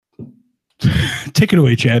Take it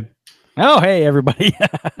away, Chad. Oh, hey, everybody.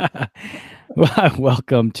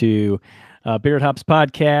 Welcome to Beard Hops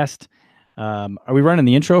Podcast. Are we running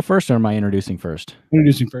the intro first or am I introducing first?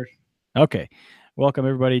 Introducing first. Okay. Welcome,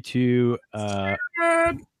 everybody, to our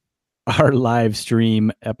live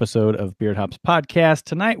stream episode of Beard Hops Podcast.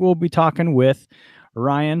 Tonight, we'll be talking with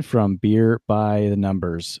Ryan from Beer by the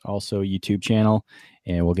Numbers, also YouTube channel,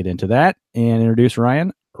 and we'll get into that and introduce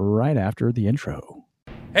Ryan right after the intro.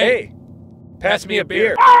 Hey, pass me a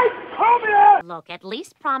beer. Look, at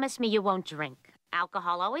least promise me you won't drink.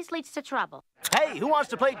 Alcohol always leads to trouble. Hey, who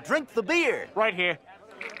wants to play Drink the Beer? Right here.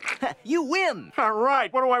 You win. All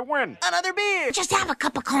right, what do I win? Another beer. Just have a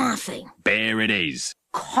cup of coffee. Beer it is.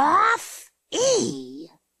 Coffee?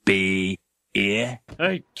 Beer.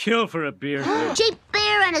 I'd kill for a beer. Cheap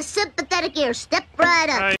beer and a sympathetic ear. Step right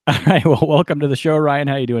up. All right. Well, welcome to the show, Ryan.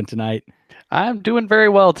 How you doing tonight? I'm doing very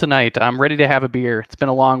well tonight. I'm ready to have a beer. It's been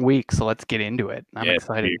a long week, so let's get into it. I'm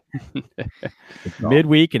excited. It's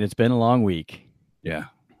midweek, and it's been a long week. Yeah.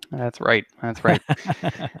 That's right. That's right.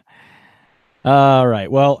 All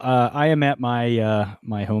right. Well, I am at my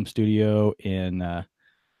my home studio in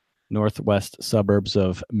northwest suburbs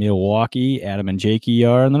of Milwaukee. Adam and Jakey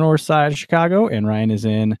are on the north side of Chicago, and Ryan is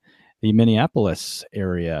in the Minneapolis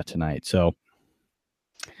area tonight. So,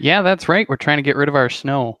 yeah, that's right. We're trying to get rid of our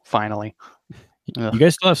snow finally. you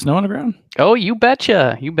guys still have snow on the ground? Oh, you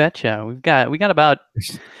betcha. You betcha. We got about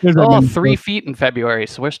 3 feet in February,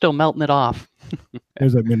 so we're still melting it off.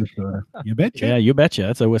 There's that Minnesota. You betcha. Yeah, you betcha.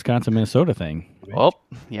 That's a Wisconsin, Minnesota thing. Oh,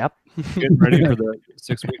 yep. Getting ready for the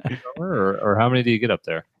 6 week summer, or how many do you get up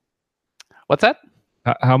there? What's that?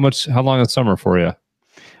 How long is summer for you?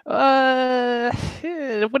 What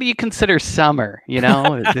do you consider summer? You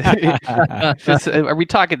know, are we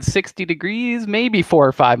talking 60 degrees? Maybe 4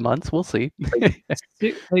 or 5 months. We'll see.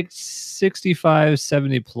 Like 65,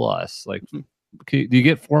 70 plus. Like, do you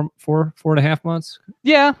get 4.5 months?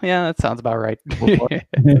 Yeah, that sounds about right.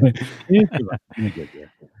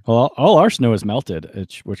 Well, all our snow is melted,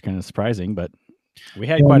 which kind of surprising, but we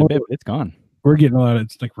had quite a bit, but it's gone. We're getting a lot of,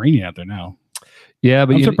 it's like raining out there now. Yeah,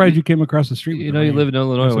 but I'm surprised you came across the street. You know, you live in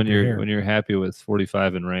Illinois when you're happy with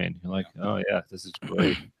 45 and rain. You're like, oh yeah, this is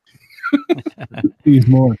great. Please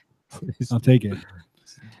more. I'll take it.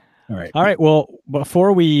 All right. Well,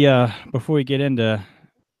 before we get into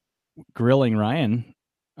grilling Ryan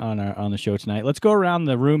on the show tonight, let's go around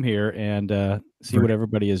the room here and see what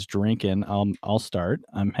everybody is drinking. I'll start.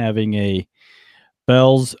 I'm having a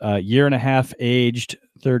Bell's 1.5 aged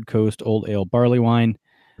Third Coast Old Ale barley wine.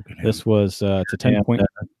 This was it's a 10 point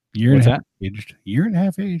year and a half aged. Year and a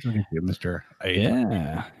half aged. Look at you, Mr.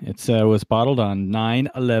 Yeah, it's was bottled on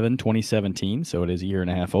 9/11/2017, so it is a year and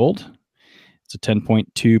a half old. It's a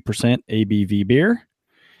 10.2% ABV beer.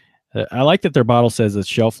 I like that their bottle says it's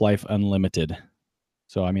shelf life unlimited.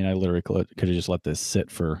 So I mean, I literally could have just let this sit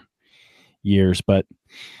for years, but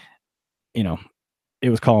you know, it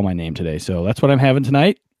was calling my name today, so that's what I'm having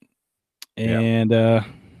tonight. And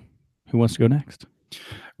who wants to go next?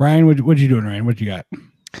 Ryan, what you doing, Ryan? What you got?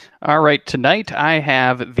 All right, tonight I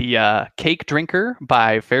have the Cake Drinker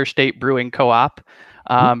by Fair State Brewing Co-op.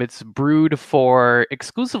 It's brewed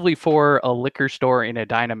exclusively for a liquor store in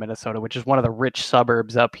Edina, Minnesota, which is one of the rich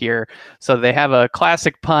suburbs up here. So they have a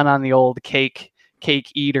classic pun on the old cake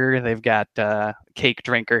eater. They've got Cake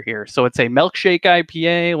Drinker here. So it's a milkshake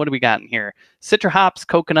IPA. What do we got in here? Citra hops,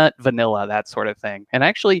 coconut, vanilla, that sort of thing. And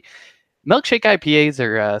actually, milkshake IPAs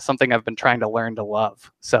are something I've been trying to learn to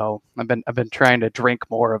love. So I've been trying to drink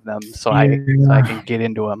more of them so I can get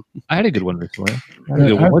into them. I had a good one recently.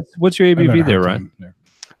 What's your ABV there, Ryan?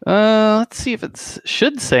 Let's see if it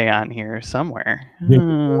should say on here somewhere.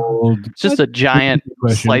 It's just a giant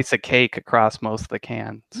slice of cake across most of the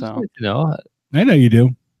can. So I know you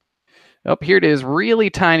do. Up here it is,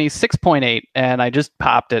 really tiny, 6.8, and I just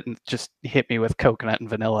popped it and it just hit me with coconut and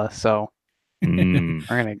vanilla. So we're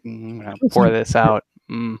gonna pour this out.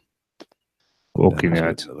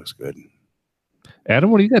 Coconut. That looks good.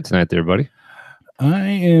 Adam, what do you got tonight there, buddy? I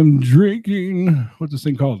am drinking, what's this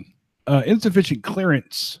thing called? Insufficient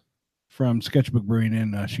Clearance from Sketchbook Brewing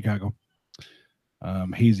in Chicago.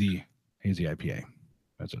 Hazy IPA.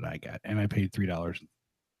 That's what I got. And I paid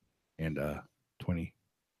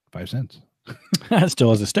 $3.25. Still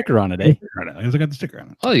has a sticker on it, eh? I got the sticker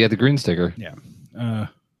on it. Oh, you got the green sticker. Yeah.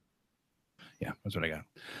 Yeah, that's what I got.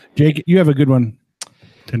 Jake, you have a good one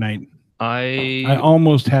tonight. I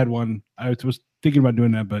almost had one. I was thinking about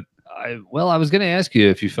doing that, but I was going to ask you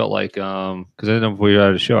if you felt like, because I didn't know if we were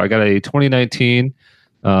at a show. I got a 2019,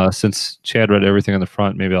 since Chad read everything on the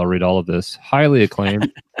front, maybe I'll read all of this. Highly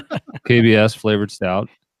acclaimed KBS flavored stout.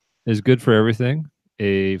 Is good for everything.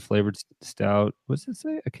 a flavored stout. What's it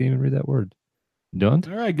say? I can't even read that word. Don't.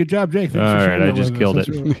 All right, good job, Jake. All right, I just killed it.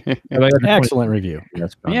 Excellent review.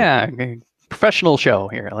 That's fine. Yeah, professional show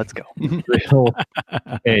here. Let's go.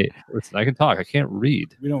 Hey, listen, I can talk. I can't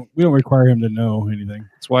read. We don't require him to know anything.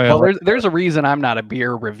 That's why Well, I there's a reason I'm not a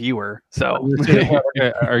beer reviewer. So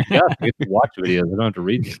our guests get to watch videos. I don't have to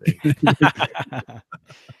read anything.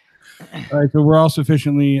 All right, so we're all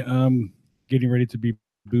sufficiently getting ready to be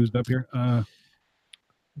boozed up here.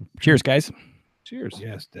 Cheers, guys. Cheers.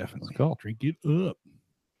 Yes, definitely. Let's go. Drink it up.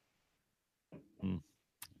 Hmm.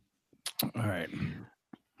 All right.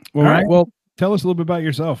 All right. Well, Tell us a little bit about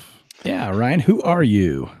yourself. yeah, Ryan, who are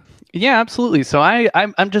you? yeah, absolutely. So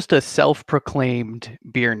I'm just a self-proclaimed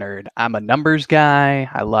beer nerd. I'm a numbers guy.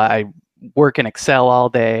 I work in Excel all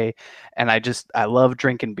day, and I love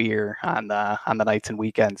drinking beer on the nights and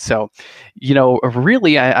weekends. So,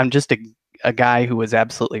 really, I'm just a guy who was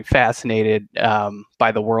absolutely fascinated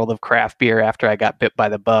by the world of craft beer after I got bit by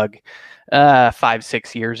the bug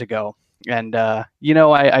 5-6 years ago. And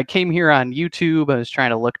I came here on YouTube. I was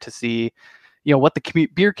trying to look to see what the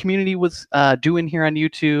beer community was doing here on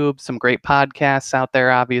YouTube. Some great podcasts out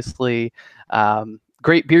there, obviously.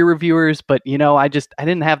 Great beer reviewers, but I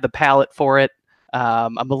didn't have the palate for it.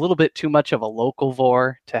 I'm a little bit too much of a local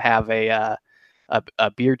vor to have a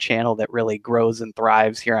beer channel that really grows and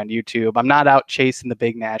thrives here on YouTube. I'm not out chasing the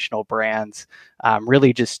big national brands. I'm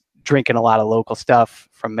really just drinking a lot of local stuff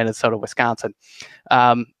from Minnesota, Wisconsin.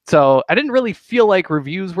 So I didn't really feel like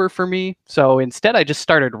reviews were for me. So instead, I just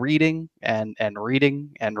started reading and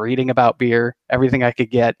reading about beer, everything I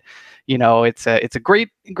could get. It's a great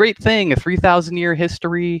thing, a 3,000-year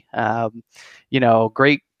history,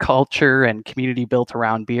 great culture and community built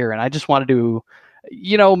around beer. And I just wanted to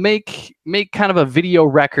make kind of a video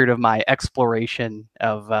record of my exploration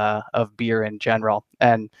of beer in general.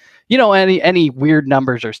 And any weird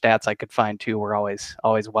numbers or stats I could find too were always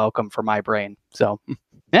welcome for my brain. So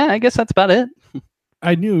yeah, I guess that's about it.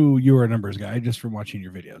 I knew you were a numbers guy just from watching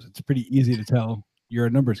your videos. It's pretty easy to tell you're a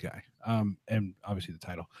numbers guy. And obviously the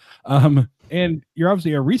title. And you're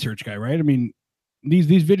obviously a research guy, right? I mean, these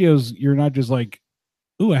videos, you're not just like,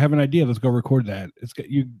 ooh, I have an idea, let's go record that.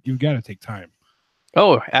 You've got to take time.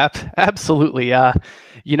 Oh, absolutely. I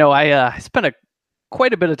spent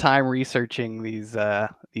quite a bit of time researching these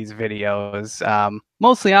videos,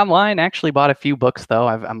 mostly online. Actually bought a few books, though.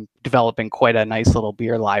 I'm developing quite a nice little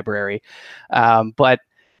beer library. But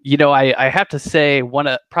I have to say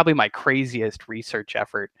probably my craziest research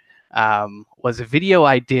effort was a video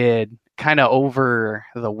I did kind of over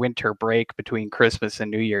the winter break between Christmas and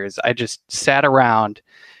New Year's. I just sat around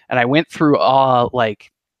and I went through all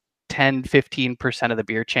 10-15% of the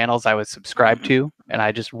beer channels I was subscribed to, and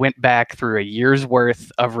I just went back through a year's worth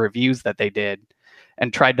of reviews that they did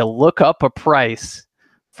and tried to look up a price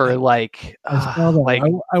for I watched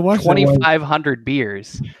 2,500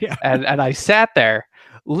 beers. Yeah. And I sat there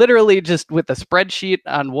literally just with a spreadsheet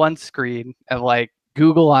on one screen and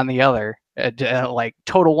Google on the other,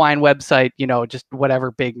 Total Wine website, just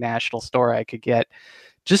whatever big national store I could get,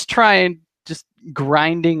 just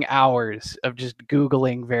grinding hours of just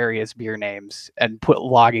Googling various beer names and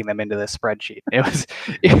logging them into this spreadsheet.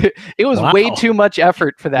 It was Wow. way too much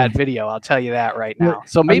effort for that video. I'll tell you that right now.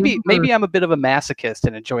 So maybe I'm a bit of a masochist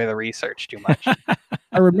and enjoy the research too much.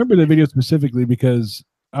 I remember the video specifically because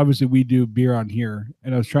obviously we do beer on here,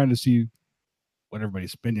 and I was trying to see what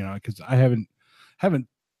everybody's spending on it because I haven't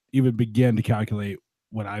even began to calculate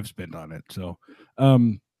what I've spent on it. So,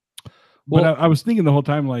 but I was thinking the whole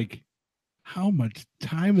time, how much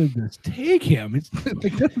time does this take him? It's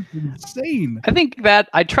that's insane. I think that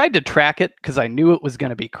I tried to track it because I knew it was going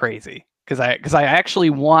to be crazy. Because I actually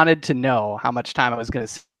wanted to know how much time I was going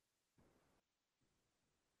to.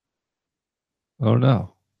 Oh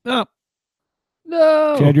no! No.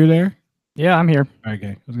 Chad, you're there? Yeah, I'm here. Okay,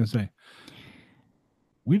 I was gonna say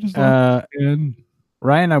we just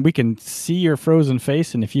Ryan, we can see your frozen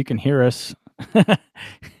face, and if you can hear us,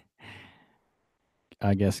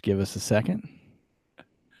 I guess give us a second.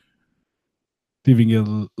 see if you can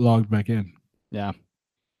get logged back in. Yeah.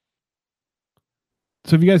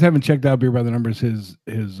 So if you guys haven't checked out Beer by the Numbers, his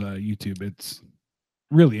YouTube, it's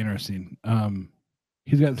really interesting.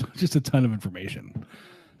 He's got just a ton of information.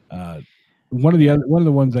 One of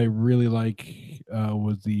the ones I really like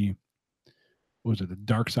was the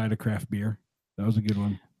Dark Side of Craft Beer. That was a good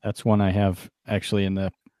one. That's one I have actually in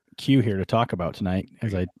the queue here to talk about tonight,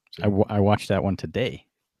 as I watched that one today.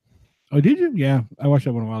 Oh, did you? Yeah, I watched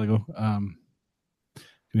that one a while ago. Do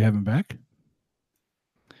we have him back?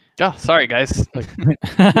 Oh, sorry, guys.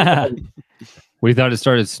 We thought it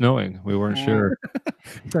started snowing. We weren't sure.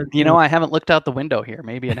 You know, I haven't looked out the window here.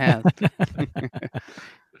 Maybe it has.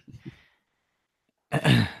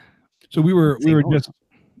 So we were just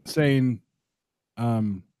saying, I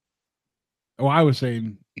was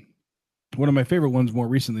saying one of my favorite ones more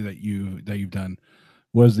recently that you've done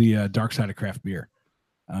was the Dark Side of Craft Beer.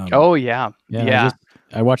 Oh yeah.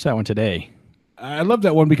 I watched that one today. I love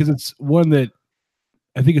that one because it's one that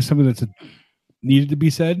I think is something that's needed to be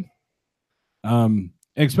said. And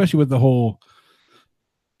especially with the whole,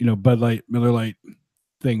 Bud Light, Miller Lite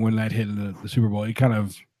thing when that hit in the Super Bowl, it kind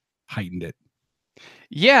of heightened it.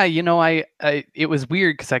 Yeah, it was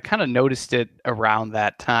weird because I kind of noticed it around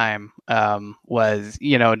that time. Was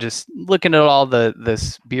just looking at all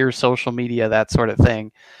this beer social media, that sort of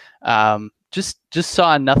thing. Just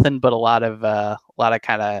saw nothing but a lot of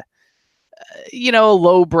kind of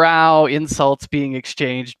lowbrow insults being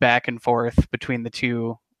exchanged back and forth between the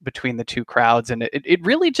two crowds, and it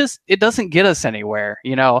really it doesn't get us anywhere.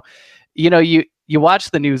 You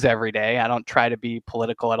watch the news every day. I don't try to be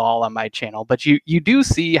political at all on my channel, but you do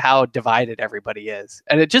see how divided everybody is,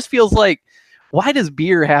 and it just feels like, why does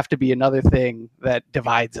beer have to be another thing that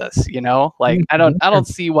divides us? Like I don't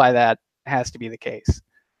see why that has to be the case.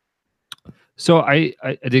 So I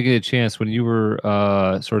did get a chance when you were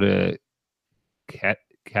sort of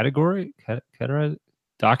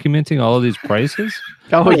documenting all of these prices.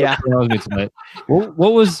 Oh yeah. What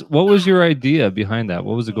was your idea behind that?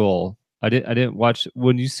 What was the goal? I didn't watch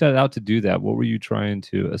when you set out to do that. What were you trying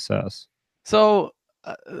to assess? So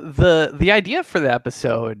the idea for the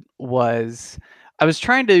episode was I was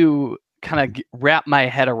trying to kind of wrap my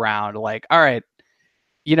head around, like, all right,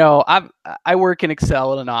 I work in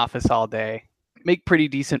Excel in an office all day, make pretty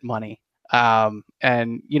decent money. And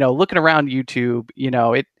looking around YouTube,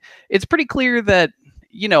 it's pretty clear that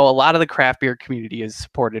a lot of the craft beer community is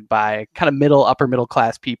supported by kind of upper middle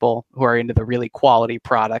class people who are into the really quality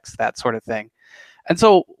products, that sort of thing. And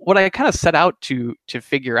so what I kind of set out to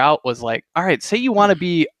figure out was like, all right, say you want to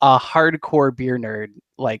be a hardcore beer nerd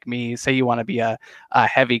like me, say you want to be a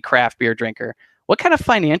heavy craft beer drinker. What kind of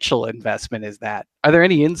financial investment is that? Are there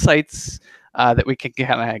any insights that we can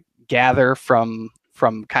kind of gather from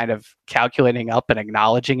kind of calculating up and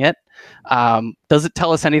acknowledging it? Does it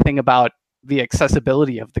tell us anything about the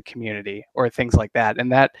accessibility of the community or things like that?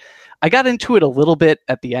 And that I got into it a little bit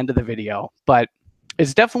at the end of the video, but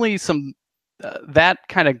it's definitely some that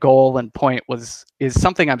kind of goal and point is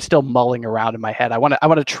something I'm still mulling around in my head. I want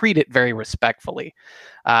to treat it very respectfully.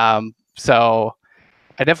 So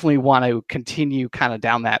I definitely want to continue kind of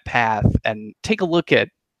down that path and take a look at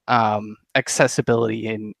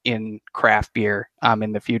accessibility in craft beer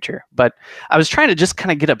in the future. But I was trying to just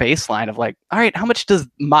kind of get a baseline of like, all right, how much does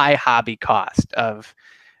my hobby cost? Like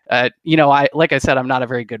I said, I'm not a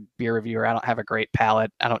very good beer reviewer. I don't have a great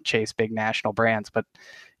palate. I don't chase big national brands, but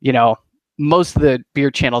most of the beer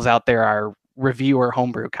channels out there are review or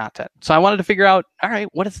homebrew content. So I wanted to figure out, all right,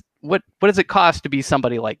 what does it cost to be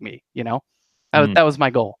somebody like me? That was my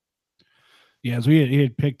goal. Yeah, so he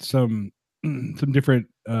had picked some different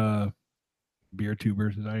beer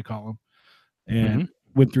tubers, as I call them, and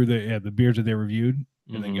went through the beers that they reviewed,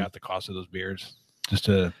 and then got the cost of those beers just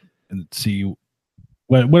to see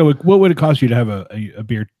what would it cost you to have a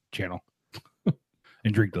beer channel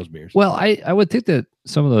and drink those beers. Well, I would think that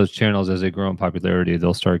some of those channels, as they grow in popularity,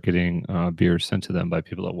 they'll start getting beers sent to them by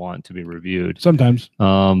people that want to be reviewed. Sometimes,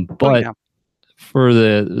 but for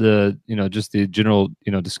the just the general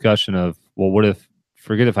discussion of, well,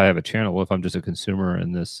 forget if I have a channel, what if I'm just a consumer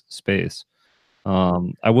in this space?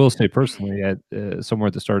 I will say personally, at somewhere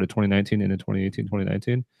at the start of 2019 into 2018,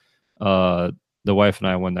 2019, the wife and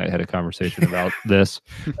I one night had a conversation about this.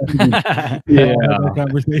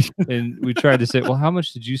 Conversation. And we tried to say, well, how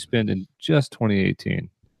much did you spend in just 2018?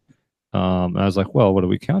 And I was like, well, what are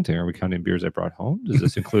we counting? Are we counting beers I brought home? Does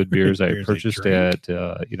this include beers I purchased at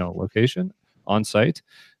location on site?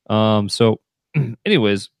 So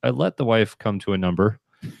anyways, I let the wife come to a number,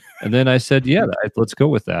 and then I said, yeah, let's go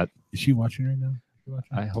with that. Is she watching right now?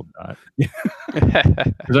 I hope not.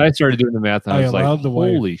 Because I started doing the math, and I was like,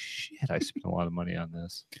 holy shit, I spent a lot of money on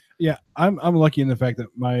this. Yeah, I'm lucky in the fact that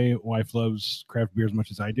my wife loves craft beer as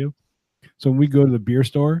much as I do. So when we go to the beer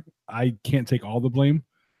store, I can't take all the blame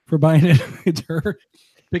for buying it. It's her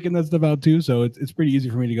picking that stuff out too. So it's pretty easy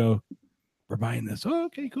for me to go, we're buying this. Oh,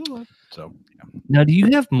 okay, cool. So yeah. Now, do you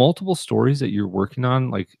have multiple stories that you're working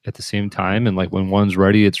on like at the same time? And like when one's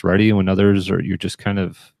ready, it's ready. And when others are, you're just kind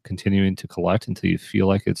of continuing to collect until you feel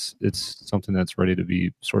like it's something that's ready to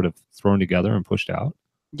be sort of thrown together and pushed out?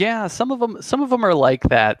 Yeah, some of them are like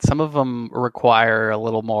that. Some of them require a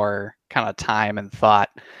little more kind of time and thought.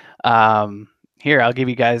 Here, I'll give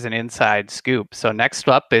you guys an inside scoop. So next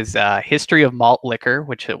up is history of malt liquor,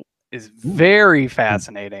 which is very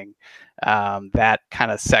fascinating. That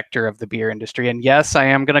kind of sector of the beer industry. And yes, I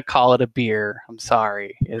am going to call it a beer. I'm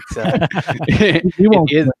sorry. It's You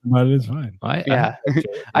won't it is, talk about it. It's fine. yeah.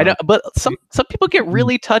 I know, but some people get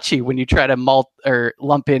really touchy when you try to malt or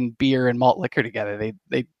lump in beer and malt liquor together.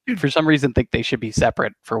 They for some reason think they should be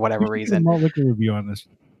separate for whatever We should do a reason. malt liquor review on this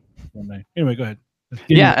one night. Anyway, go ahead.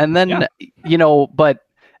 Yeah, and then but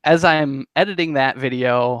as I'm editing that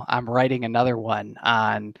video, I'm writing another one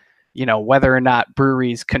on whether or not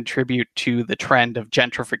breweries contribute to the trend of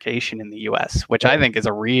gentrification in the U.S., which I think is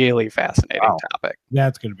a really fascinating topic.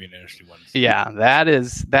 That's going to be an interesting one. Yeah,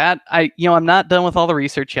 I'm not done with all the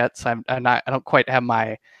research yet, so I don't quite have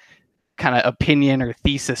my kind of opinion or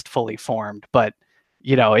thesis fully formed, but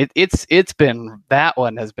it's been, that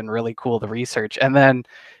one has been really cool, the research. And then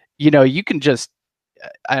you can just,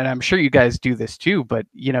 and I'm sure you guys do this too, but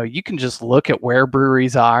you can just look at where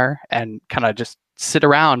breweries are and kind of just sit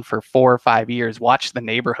around for 4 or 5 years, watch the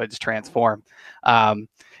neighborhoods transform. And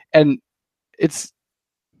it's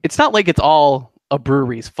not like it's all a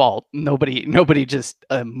brewery's fault. Nobody just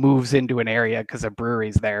moves into an area because a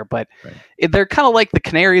brewery's there, but they're kind of like the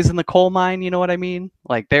canaries in the coal mine. You know what I mean?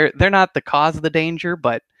 Like they're not the cause of the danger,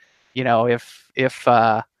 but if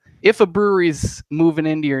a brewery's moving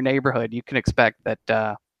into your neighborhood, you can expect that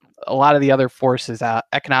a lot of the other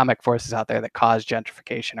economic forces out there that cause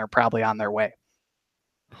gentrification are probably on their way.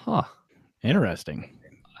 Huh. Interesting.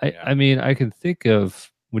 I mean, I can think of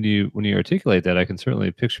when you articulate that, I can certainly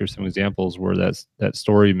picture some examples where that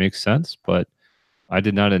story makes sense, but I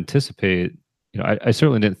did not anticipate. I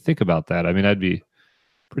certainly didn't think about that. I mean, I'd be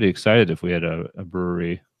pretty excited if we had a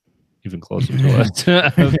brewery even closer to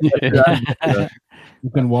us.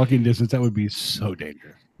 Within walking distance, that would be so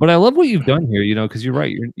dangerous. But I love what you've done here, because you're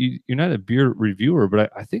right. You're not a beer reviewer, but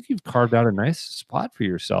I think you've carved out a nice spot for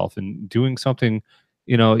yourself and doing something.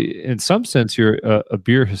 In some sense, you're a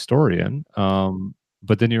beer historian,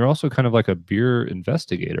 but then you're also kind of like a beer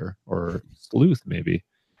investigator or sleuth, maybe.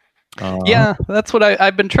 Yeah, that's what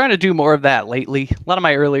I've been trying to do more of that lately. A lot of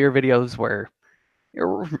my earlier videos were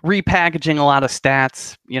repackaging a lot of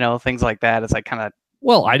stats, things like that, as I kind of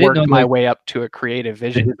I didn't know my way up to a creative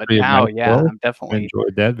vision. But now, I'm definitely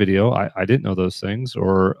enjoyed that video. I didn't know those things,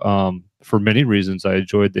 or for many reasons, I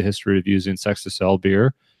enjoyed the history of using Sex to Sell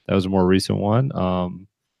beer. That was a more recent one.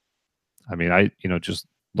 I mean, just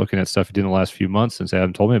looking at stuff you did in the last few months since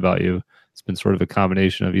Adam told me about you, it's been sort of a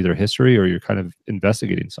combination of either history or you're kind of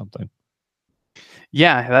investigating something.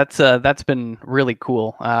 Yeah, that's been really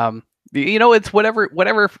cool. It's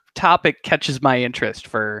whatever topic catches my interest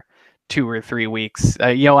for 2 or 3 weeks.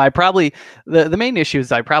 I probably the main issue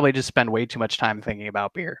is I probably just spend way too much time thinking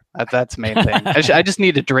about beer. That's the main thing. I just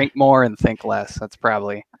need to drink more and think less. That's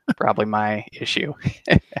probably my issue.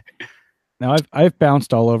 Now I've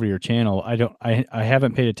bounced all over your channel. I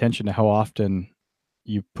haven't paid attention to how often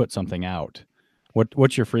you put something out.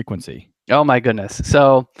 What's your frequency? Oh my goodness.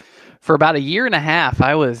 So for about 1.5 years,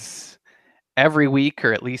 I was every week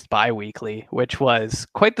or at least bi-weekly, which was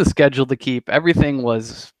quite the schedule to keep. Everything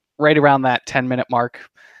was right around that 10-minute mark.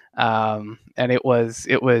 And it was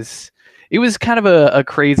kind of a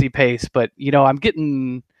crazy pace, but I'm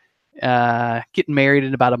getting married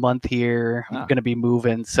in about a month here. I'm going to be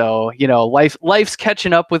moving. So, life's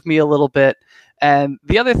catching up with me a little bit. And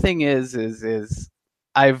the other thing is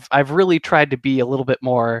I've really tried to be a little bit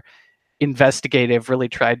more investigative, really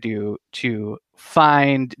tried to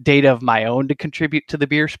find data of my own to contribute to the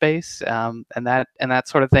beer space, and that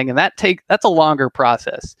sort of thing. And that's a longer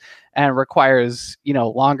process and requires,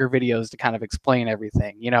 longer videos to kind of explain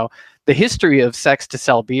everything. The history of Sex to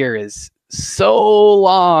Sell beer is so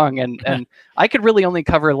long, and I could really only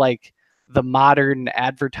cover like the modern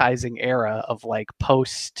advertising era of like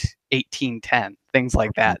post 1810, things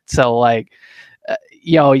like that. So like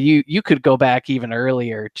you could go back even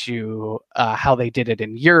earlier to how they did it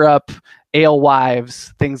in Europe,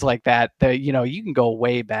 alewives, things like that. You can go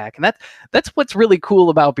way back, and that's what's really cool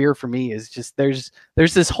about beer for me, is just there's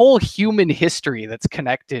this whole human history that's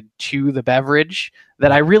connected to the beverage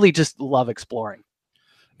that I really just love exploring.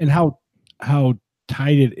 And how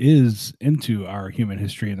tied it is into our human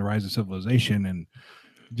history and the rise of civilization, and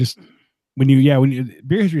just when you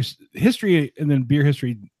beer history and then beer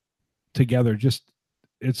history together, just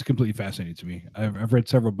it's completely fascinating to me. I've read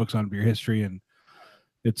several books on beer history, and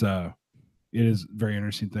it is a very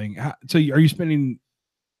interesting thing. So are you spending,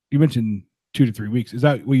 you mentioned 2 to 3 weeks, is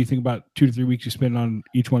that what you think about 2 to 3 weeks you spend on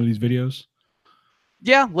each one of these videos?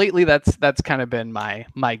 Yeah, lately that's kind of been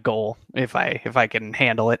my goal, if I can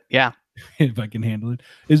handle it. Yeah. if I can handle it.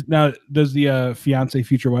 Does the fiance,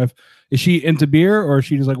 future wife, is she into beer, or is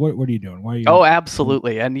she just like, what are you doing? Why are you? Oh,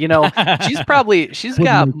 absolutely. And she's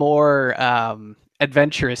got more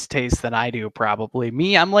adventurous taste than I do, probably.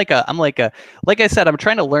 Me, I'm like I said, I'm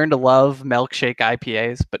trying to learn to love milkshake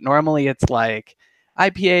IPAs, but normally it's like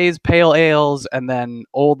IPAs, pale ales, and then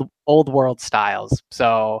old world styles.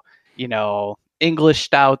 So, English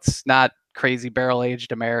stouts, not crazy barrel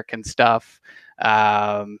aged American stuff.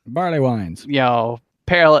 Barley wines.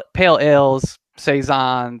 Pale ales,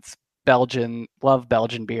 saisons, love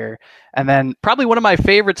Belgian beer. And then probably one of my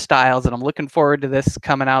favorite styles, and I'm looking forward to this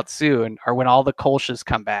coming out soon, are when all the Kolsch's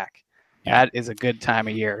come back. That is a good time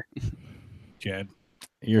of year. Chad,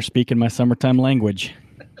 you're speaking my summertime language.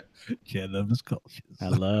 Chad loves his Kolsch. I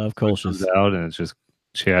love Kolsch's. Out and it's just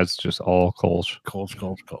Chad's just all Kolsch. Kolsch.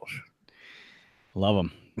 Love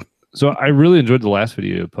them. So I really enjoyed the last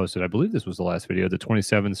video you posted. I believe this was the last video, the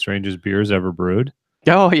 27 strangest beers ever brewed.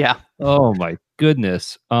 Oh yeah. Oh my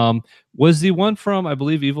goodness. Was the one from, I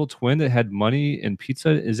believe, Evil Twin that had money and pizza?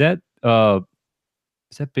 Is that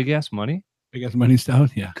Big Ass Money? Big Ass Money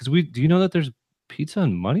Stout, yeah. Because do you know that there's pizza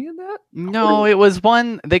and money in that? No, it was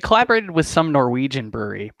one they collaborated with some Norwegian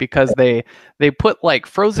brewery because they put like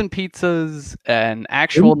frozen pizzas and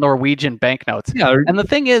actual Norwegian banknotes. Yeah. And the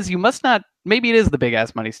thing is, you must not. Maybe it is the Big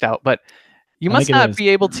Ass Money Stout, but you must not be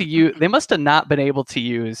able to use. They must have not been able to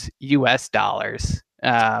use U.S. dollars.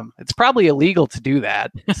 It's probably illegal to do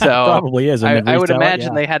that. So probably is. I would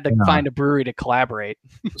imagine they had to find a brewery to collaborate.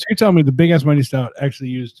 So you're telling me the Big Ass Money Stout actually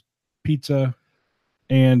used pizza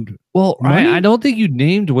and money? I don't think you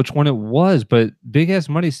named which one it was, but Big Ass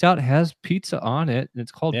Money Stout has pizza on it. And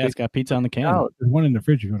it's called it's got pizza on the can. There's one in the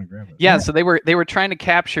fridge if you want to grab it. Yeah, so they were trying to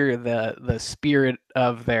capture the spirit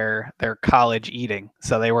of their college eating.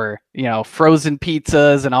 So they were, frozen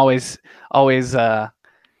pizzas and always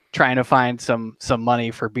trying to find some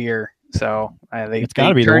money for beer. So they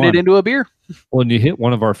turned it into a beer. Well, and you hit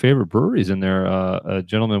one of our favorite breweries in there. A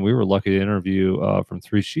gentleman we were lucky to interview from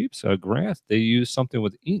Three Sheeps, Grant. They used something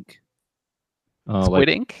with ink. Squid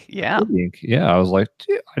ink? Yeah. Squid ink. Yeah. I was like,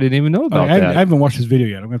 I didn't even know about that. I haven't watched this video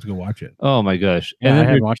yet. I'm going to have to go watch it. Oh, my gosh. Yeah, and then I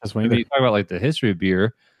haven't watched this one either. You talk about like the history of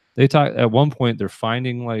beer. They talk at one point, they're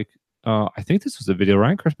finding like, I think this was a video.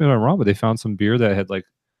 Ryan, correct me if I'm wrong, but they found some beer that had like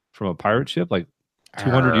from a pirate ship, like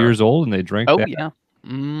 200 years old, and they drank that. Oh, yeah.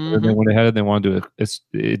 Mm-hmm. And they went ahead and they wanted to.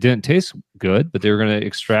 It didn't taste good, but they were going to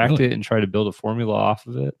extract it and try to build a formula off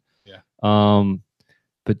of it. Yeah.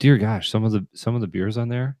 But dear gosh, some of the beers on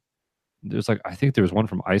there. There's like, I think there was one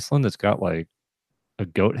from Iceland that's got like a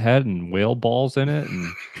goat head and whale balls in it,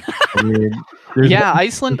 and I mean,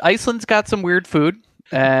 Iceland's got some weird food,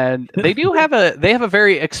 and they do have a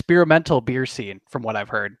very experimental beer scene from what I've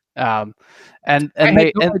heard. And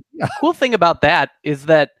the cool thing about that is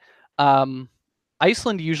that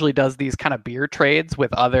Iceland usually does these kind of beer trades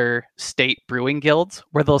with other state brewing guilds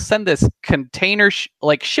where they'll send this container,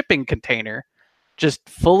 like shipping container, just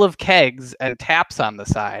full of kegs and taps on the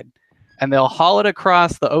side, and they'll haul it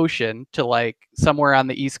across the ocean to like somewhere on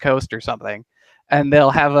the East Coast or something, and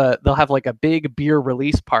they'll have like a big beer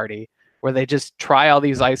release party where they just try all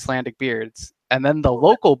these Icelandic beers, and then the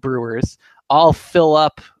local brewers all fill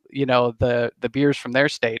up the beers from their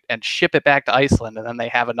state and ship it back to Iceland, and then they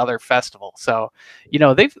have another festival. So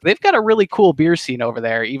they've got a really cool beer scene over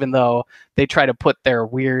there, even though they try to put their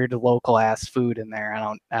weird local ass food in there.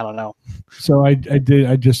 I don't know. So I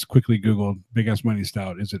just quickly Googled Big Ass Money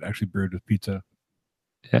Stout. Is it actually brewed with pizza?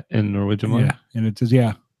 Yeah, in Norwegian money? Yeah, and it says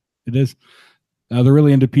it is. They're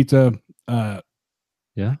really into pizza.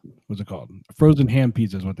 Yeah, what's it called? Frozen ham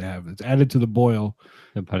pizza is what they have. It's added to the boil,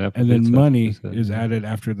 and pineapple and then pizza money is added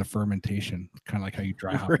after the fermentation, kind of like how you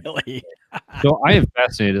dry hop. Really? So I am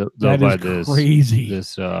fascinated though by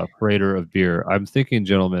this freighter of beer. I'm thinking,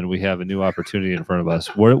 gentlemen, we have a new opportunity in front of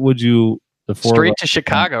us. What would you straight to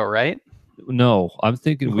Chicago, right? No, I'm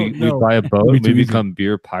thinking we buy a boat and we become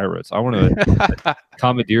beer pirates. I want to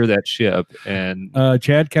commandeer that ship and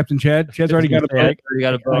Captain Chad. Chad's already got a boat.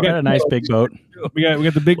 I got a nice big boat. We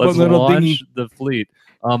got the big Let's boat, little launch dinghy. the fleet.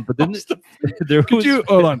 But then there Could was. you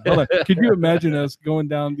hold on? Could you imagine us going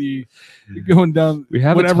down? We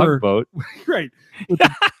have whatever. A tugboat, right? With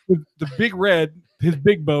the big red, his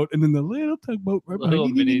big boat, and then the little tugboat, right? Little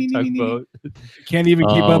mini tugboat. Can't even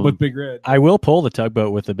keep up with Big Red. I will pull the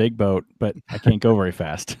tugboat with the big boat, but I can't go very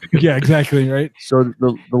fast. Yeah, exactly, right. So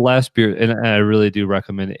the last beer, and I really do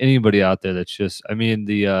recommend anybody out there that's just. I mean,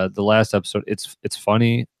 the last episode, it's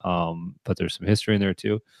funny, but there's some history in there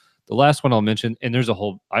too. The last one I'll mention, and there's a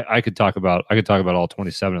whole. I could talk about all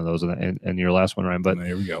 27 of those, and your last one, Ryan. But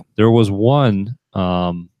here we go. There was one.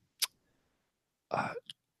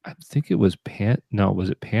 I think it was No, was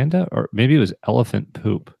it panda or maybe it was elephant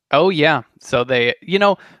poop? Oh yeah. So they,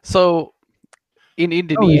 so in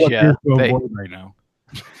Tell me what Indonesia, beers to they, avoid right now.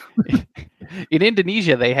 in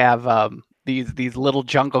Indonesia they have these little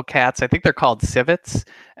jungle cats. I think they're called civets,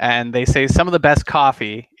 and they say some of the best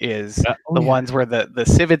coffee is the ones where the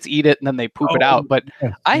civets eat it and then they poop it out. But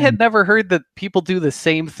I had never heard that people do the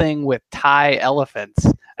same thing with Thai elephants,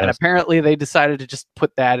 and apparently they decided to just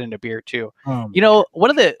put that into beer too. One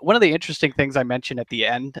of the interesting things I mentioned at the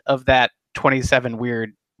end of that 27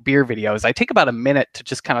 weird beer video is I take about a minute to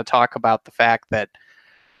just kind of talk about the fact that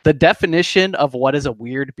the definition of what is a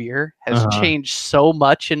weird beer has changed so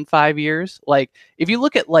much in 5 years. Like, if you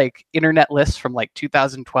look at like internet lists from like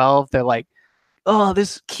 2012, they're like, oh,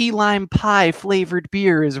 this key lime pie flavored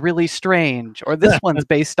beer is really strange, or this one's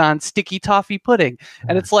based on sticky toffee pudding.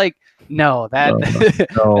 And it's like, no, that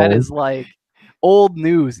that is like old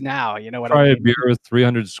news now. You know what I mean? Try a beer with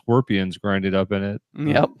 300 scorpions grinded up in it.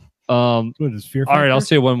 Yep. All right, I'll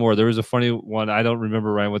say one more. There was a funny one. I don't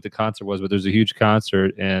remember, Ryan, what the concert was, but there's a huge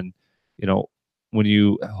concert, and when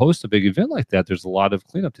you host a big event like that, there's a lot of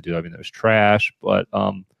cleanup to do. I mean, there's trash, but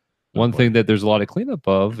one thing that there's a lot of cleanup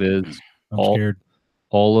of is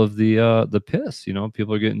all of the piss.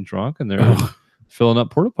 People are getting drunk and they're filling up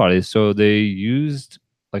porta potties. So they used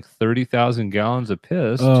like 30,000 gallons of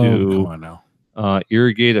piss to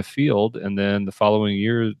irrigate a field, and then the following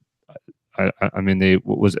year, I mean,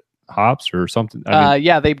 what was it? Hops or something?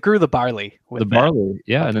 Yeah, they grew the barley. With barley,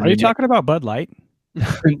 yeah. And then are you talking about Bud Light?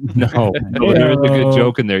 No, there is a good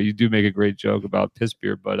joke in there. You do make a great joke about piss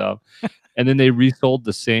beer, but and then they resold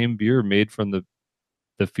the same beer made from the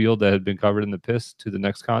field that had been covered in the piss to the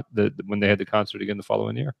next when they had the concert again the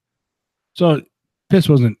following year. So piss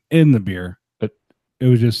wasn't in the beer, but it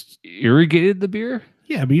was just irrigated the beer.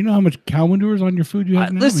 Yeah, but you know how much cow manure is on your food you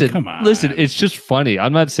have now? Listen, come on. Listen, it's just funny.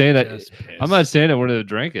 I'm not saying that I wanted to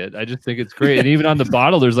drink it. I just think it's great. And even on the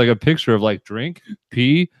bottle, there's like a picture of like drink,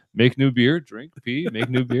 pee, make new beer, drink, pee, make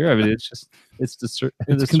new beer. I mean, it's the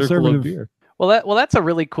circle of beer. Well, that's a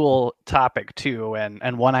really cool topic too,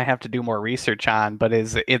 and one I have to do more research on. But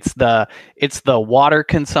it's the water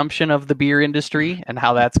consumption of the beer industry and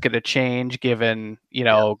how that's going to change given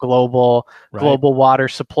global water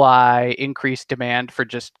supply, increased demand for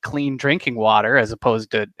just clean drinking water as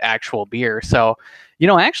opposed to actual beer. So,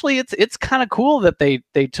 actually, it's kind of cool that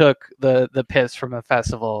they took the piss from a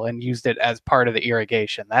festival and used it as part of the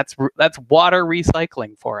irrigation. That's water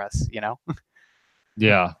recycling for us,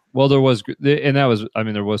 Yeah. Well, there was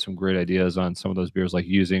some great ideas on some of those beers, like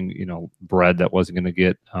using, bread that wasn't going to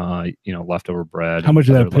get, leftover bread. How much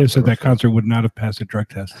of that piss at that concert would not have passed a drug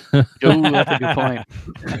test? Oh, that's a good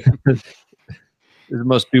point. It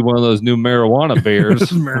must be one of those new marijuana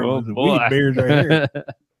bears. Weed bears right here.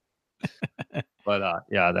 But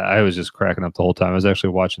I was just cracking up the whole time. I was actually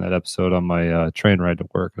watching that episode on my train ride to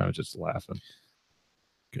work, and I was just laughing.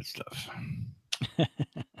 Good stuff.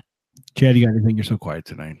 Chad, you got anything? You're so quiet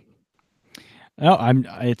tonight. No, I'm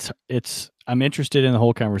interested in the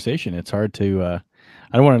whole conversation. It's hard to I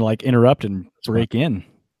don't want to like interrupt and break in.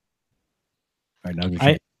 All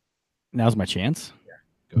right, now's my chance. Yeah,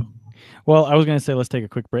 go. Well, I was going to say let's take a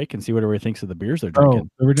quick break and see what everybody thinks of the beers they're drinking.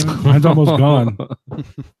 Oh, we're doing? Mine's almost gone. We're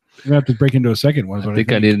gonna have to break into a second one. I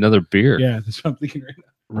think I need another beer. Yeah, that's what I'm thinking right now.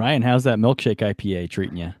 Ryan, how's that milkshake IPA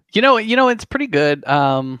treating you? It's pretty good.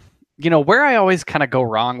 Where I always kind of go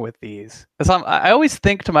wrong with these is I always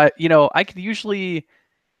think to my, I could usually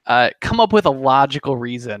come up with a logical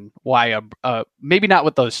reason why maybe not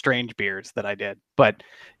with those strange beers that I did, but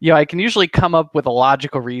I can usually come up with a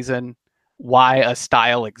logical reason why a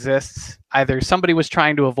style exists. Either somebody was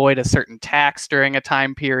trying to avoid a certain tax during a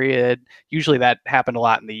time period. Usually that happened a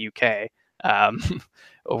lot in the UK,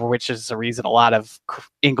 over which is the reason a lot of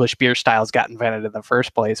English beer styles got invented in the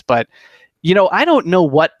first place. But I don't know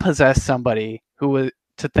what possessed somebody who was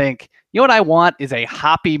to think, what I want is a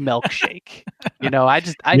hoppy milkshake.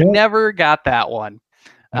 I never got that one.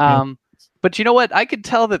 Okay. But you know what? I could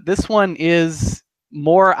tell that this one is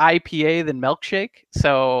more IPA than milkshake.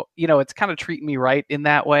 So, it's kind of treating me right in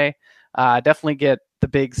that way. Definitely get the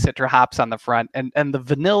big Citra hops on the front, and the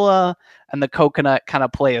vanilla and the coconut kind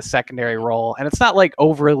of play a secondary role. And it's not like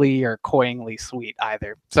overly or cloyingly sweet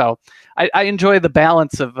either. So I enjoy the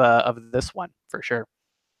balance of this one for sure.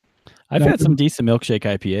 I've had some decent milkshake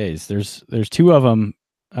IPAs. There's two of them.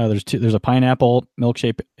 There's a pineapple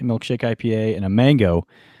milkshake IPA and a mango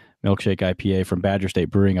milkshake IPA from Badger State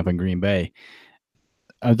Brewing up in Green Bay.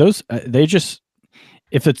 They just,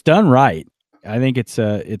 if it's done right, I think it's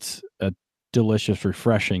a delicious,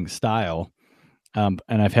 refreshing style. And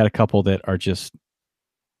I've had a couple that are just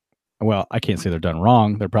well, I can't say they're done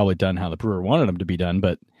wrong. They're probably done how the brewer wanted them to be done,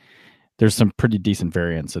 but there's some pretty decent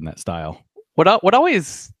variants in that style. What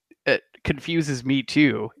always confuses me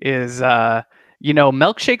too is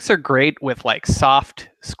milkshakes are great with like soft,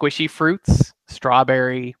 squishy fruits,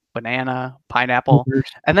 strawberry, banana, pineapple,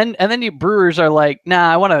 and then you brewers are like,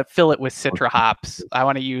 nah, I want to fill it with citra hops. I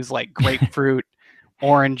want to use like grapefruit,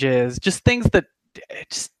 oranges, just things that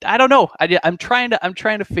I don't know. I'm trying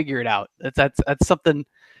to figure it out. That's something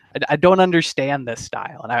I don't understand this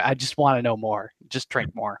style, and I just want to know more. Just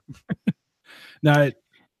drink more. Now,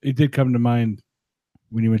 it did come to mind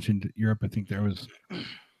when you mentioned Europe. I think there was,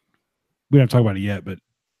 we don't talk about it yet, but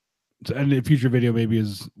and the future video maybe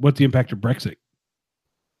is what's the impact of Brexit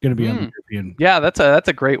going to be on the European? Yeah, that's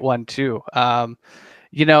a great one too.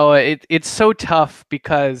 It's so tough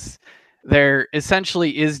because there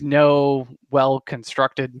essentially is no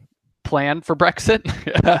well-constructed plan for Brexit,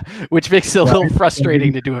 which makes it a little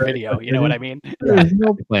frustrating to do a video. You know what I mean? There's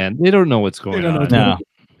no plan. They don't know what's going on.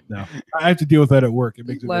 No, I have to deal with that at work. It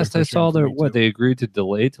makes it last I saw they agreed to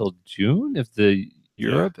delay till June if the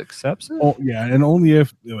Europe accepts it. Oh yeah, and only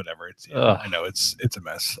if whatever. I know it's a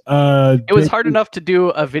mess. It was hard enough to do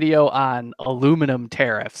a video on aluminum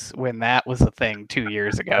tariffs when that was a thing 2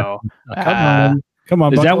 years ago. Come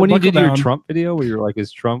on. Is that when you did your Trump video where you're like,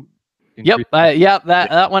 is Trump? Yep.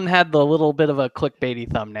 That one had the little bit of a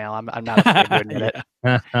clickbaity thumbnail. I'm not afraid to admit it.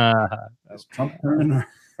 Is Trump turning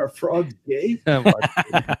our frogs gay?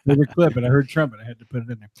 Favorite clip, and I heard Trump, and I had to put it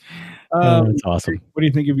in there. That's awesome. What do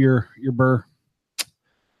you think of your burr?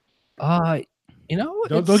 Don't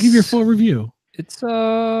give your full review. It's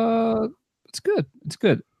good. It's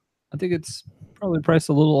good. I think it's probably priced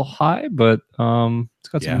a little high, but it's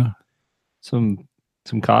got some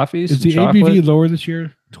coffee. Is the ABV lower this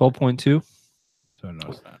year? 12.2. So no,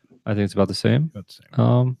 it's not. I think it's about the same.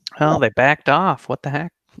 They backed off. What the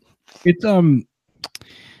heck? It's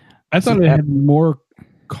I thought it had more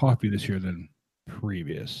coffee this year than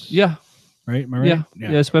previous. Yeah. Right? Am I right?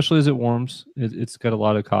 Yeah. Especially as it warms, it's got a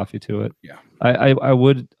lot of coffee to it. Yeah. I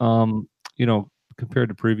would compared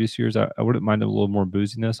to previous years, I wouldn't mind a little more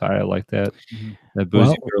booziness. I like that. Mm-hmm. That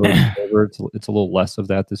boozy flavor. It's a little less of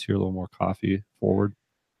that this year, a little more coffee forward.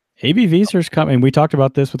 ABVs are coming. We talked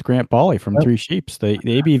about this with Grant Pauly from Three Sheeps. The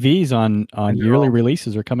ABVs on yearly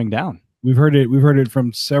releases are coming down. We've heard it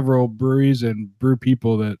from several breweries and brew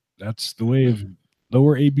people that's the way of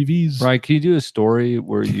lower ABVs. Right? Can you do a story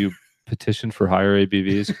where you petition for higher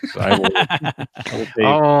ABVs?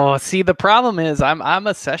 See, the problem is I'm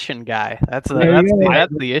a session guy. That's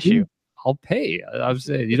the issue. I'll pay. I'm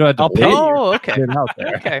saying you don't have to. I'll pay. Oh, okay. Get out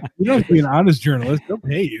there. Okay. You don't have to be an honest journalist. They'll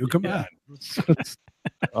pay you. Come on.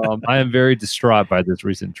 I am very distraught by this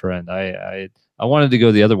recent trend. I wanted to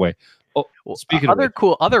go the other way. Oh, well, speaking of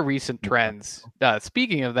other recent trends.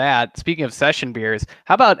 Speaking of session beers,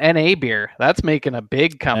 how about NA beer? That's making a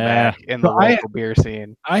big comeback in the local beer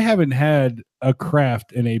scene. I haven't had a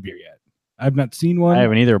craft NA beer yet. I've not seen one. I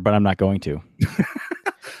haven't either, but I'm not going to.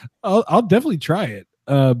 I'll definitely try it.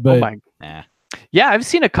 But yeah, I've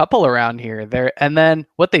seen a couple around here. And then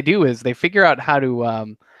what they do is they figure out how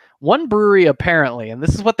to one brewery apparently, and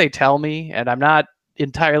this is what they tell me, and I'm not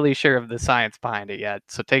entirely sure of the science behind it yet,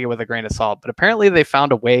 so take it with a grain of salt, but apparently they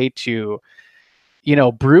found a way to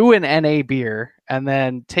brew an NA beer and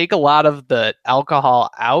then take a lot of the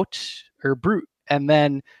alcohol out, or brew, and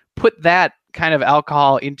then put that kind of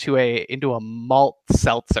alcohol into a malt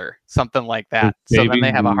seltzer, something like that. So then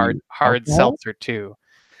they have a hard seltzer too.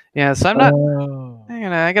 Yeah, so I'm not.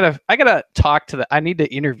 I gotta talk to I need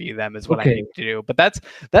to interview them is what I need to do. But that's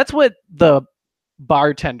what the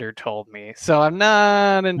bartender told me. So I'm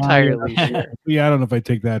not entirely sure. Yeah, I don't know if I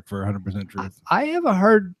take that for 100% truth. I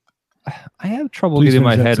have trouble getting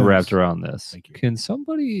my head wrapped around this. Can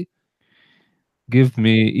somebody give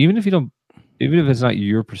me, even if it's not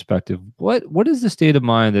your perspective, what is the state of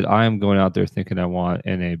mind that I am going out there thinking I want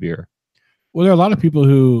NA beer? Well, there are a lot of people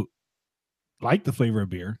who like the flavor of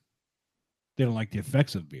beer. They don't like the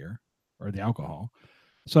effects of beer or the alcohol.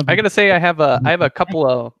 I gotta say, I have a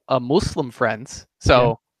couple of Muslim friends,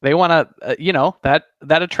 so they want to,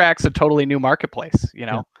 that attracts a totally new marketplace.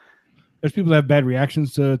 There's people that have bad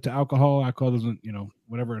reactions to alcohol. Alcohol doesn't,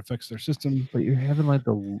 whatever affects their system. But you're having like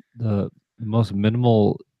the most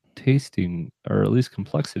minimal tasting, or at least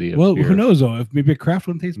complexity of beer. Who knows though? If maybe a craft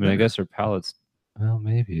one tastes better. I guess their palates. Well,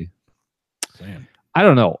 maybe. Damn. I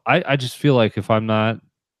don't know. I just feel like if I'm not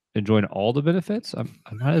enjoying all the benefits, I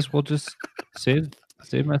might as well just save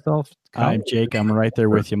myself. I'm Jake. I'm right there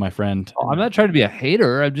with you, my friend. I'm not trying to be a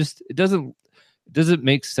hater. I'm just it doesn't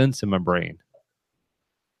make sense in my brain.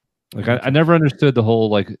 Like I never understood the whole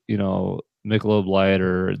like Michelob Light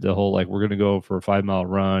or the wole like we're gonna go for a 5-mile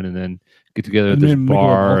run and then get together at And this then Michelob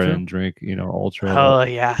bar Ultra? and drink Ultra. Oh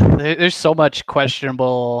yeah, there's so much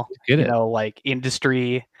questionable, Get it. like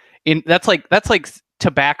industry. That's like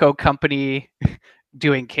tobacco company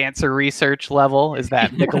doing cancer research level. Is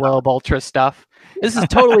that Michelob Ultra stuff? This is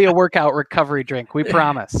totally a workout recovery drink. We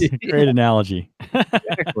promise. Great analogy.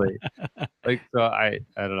 Exactly. Like so I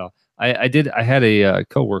don't know. I had a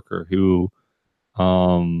coworker who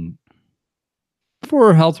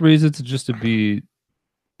for health reasons just to be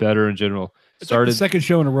better in general It's like the second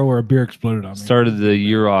show in a row where a beer exploded on me. started the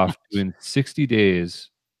year off doing 60 days.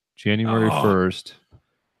 January 1st.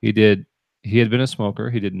 He had been a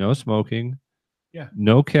smoker. He did no smoking, Yeah.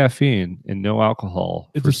 no caffeine, and no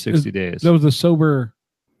alcohol for 60 days. That was a sober.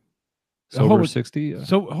 Sober 60?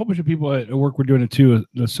 So a whole bunch of people at work were doing it too.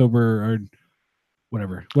 The sober or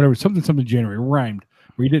whatever, something January rhymed.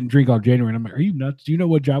 Where you didn't drink all January. And I'm like, are you nuts? Do you know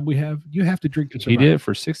what job we have? You have to drink to survive. He did it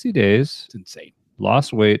for 60 days. It's insane.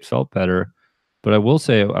 Lost weight, felt better. But I will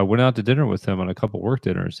say, I went out to dinner with him on a couple work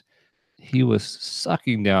dinners. He was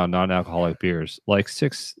sucking down non-alcoholic beers, like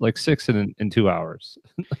six in 2 hours.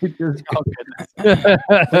 It's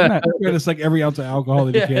like every ounce of alcohol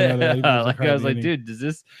that you can. I was like, dude,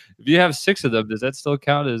 if you have 6 of them, does that still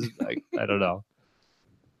count as like, I don't know.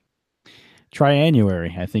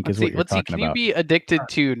 Triannuary, I think, is what you're talking Can about. you be addicted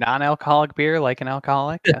to non-alcoholic beer like an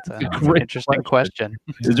alcoholic? That's an interesting question.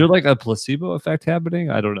 Is there like a placebo effect happening?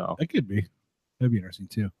 I don't know. That could be. That'd be interesting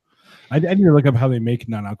too. I need to look up how they make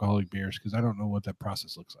non-alcoholic beers because I don't know what that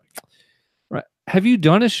process looks like. Right. Have you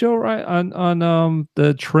done a show on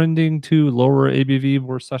the trending to lower ABV,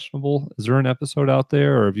 more sessionable? Is there an episode out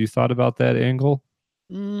there, or have you thought about that angle?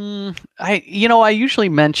 I usually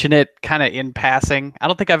mention it kind of in passing. I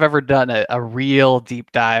don't think I've ever done a real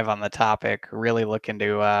deep dive on the topic. Really look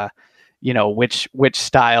into which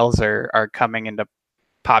styles are coming into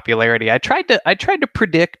popularity. I tried to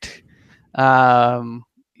predict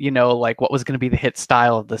like what was going to be the hit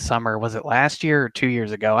style of the summer. Was it last year or 2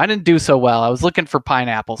 years ago? I didn't do so well. I was looking for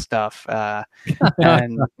pineapple stuff,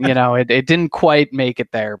 and it didn't quite make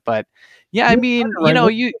it there. But yeah, I mean,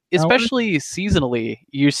 you especially seasonally,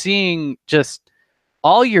 you're seeing just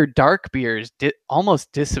all your dark beers almost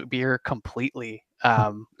disappear completely,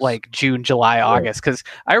 like June, July, August. Because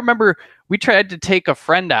I remember we tried to take a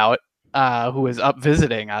friend out who was up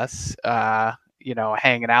visiting us,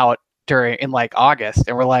 hanging out in like August,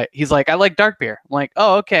 and he's like, I like dark beer. I'm like,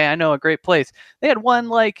 oh, okay, I know a great place. They had one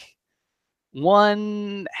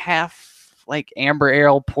half like amber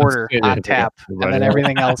ale porter on tap, and then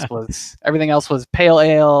everything else was pale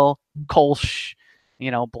ale, Kolsch,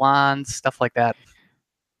 blondes, stuff like that.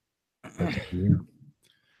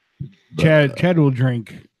 Chad will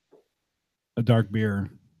drink a dark beer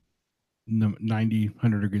 90,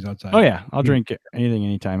 100 degrees outside. Oh yeah, I'll drink anything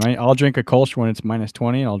anytime. I'll drink a Kolsch when it's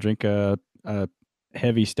 -20. I'll drink a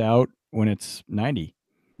heavy stout when it's 90.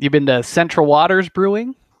 You've been to Central Waters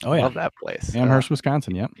Brewing? Oh yeah, love that place. Amherst,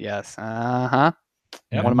 Wisconsin. Yep. Yes. Yep.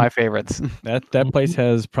 Yeah. One of my favorites. That place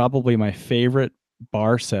has probably my favorite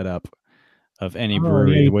bar setup of any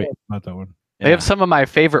brewery. Not that one. They have some of my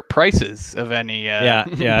favorite prices of any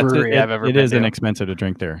brewery I've ever been to. It is inexpensive to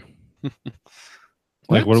drink there.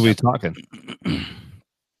 Like, what are we talking?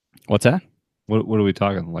 What's that? What are we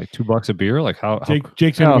talking? Like $2 a beer? Like how?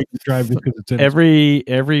 Jake's gonna make you drive because it's in every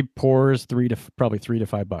pour is probably $3 to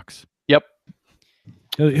 $5. Yep.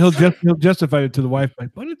 He'll justify it to the wife,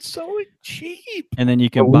 but it's so cheap. And then you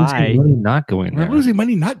can We're buy losing money not going We're there. losing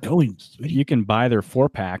money not going. You can buy their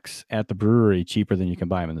 4-packs at the brewery cheaper than you can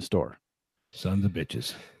buy them in the store. Sons of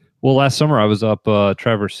bitches. Well, last summer I was up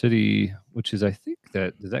Traverse City, which is, I think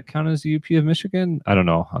does that count as the UP of Michigan? I don't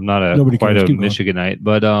know. I'm not quite a Michiganite,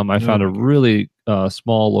 but I found a really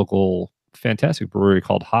small local fantastic brewery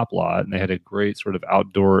called Hop Lot, and they had a great sort of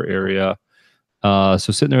outdoor area. So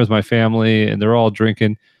sitting there with my family, and they're all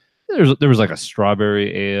drinking. There was like a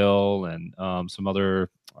strawberry ale and some other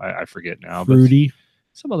I forget now, fruity, but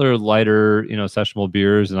some other lighter sessionable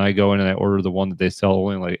beers. And I go in and I order the one that they sell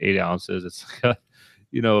only like 8 ounces. It's like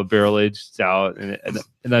a barrel aged stout,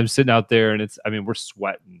 and I'm sitting out there, and we're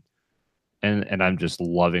sweating, and I'm just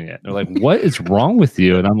loving it. They're like, "What is wrong with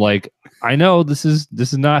you?" And I'm like, "I know this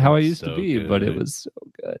is not how I used to be, but it was so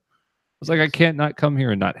good." I was like, I can't not come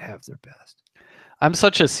here and not have their best. I'm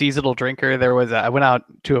such a seasonal drinker. I went out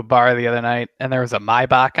to a bar the other night, and there was a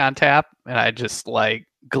Maibach on tap, and I just like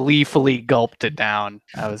gleefully gulped it down.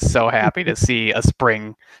 I was so happy to see a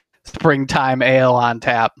springtime ale on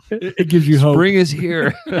tap. It gives you hope. Spring is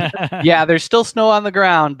here. Yeah, there's still snow on the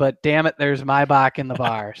ground, but damn it, there's Maibach in the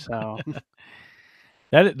bar. So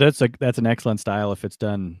That's an excellent style if it's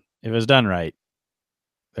done right.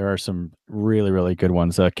 There are some really, really good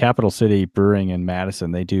ones. Capital City Brewing in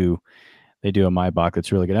Madison, they do a Maibock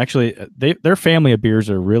that's really good. Actually, their family of beers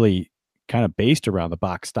are really kind of based around the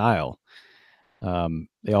Bock style.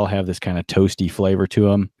 They all have this kind of toasty flavor to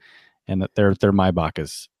them, and their Maibock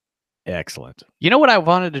is excellent. You know what I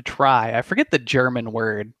wanted to try? I forget the German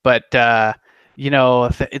word, but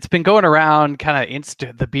it's been going around kind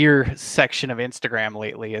of the beer section of Instagram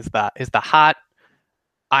lately. Is the hot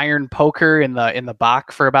iron poker in the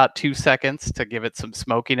Bock for about 2 seconds to give it some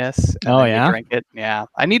smokiness. And then you drink it. Yeah,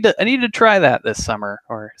 I need to try that this summer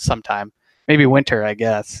or sometime, maybe winter, I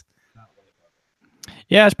guess.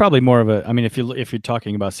 Yeah, it's probably more of a. I mean, if you're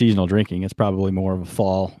talking about seasonal drinking, it's probably more of a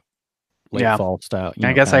fall, late fall style.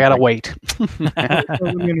 I guess I gotta wait.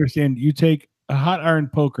 Let me understand. You take a hot iron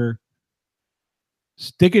poker,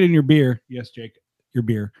 stick it in your beer. Yes, Jake, your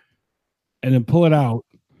beer, and then pull it out,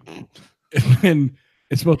 and then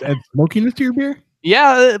it's supposed to add smokiness to your beer.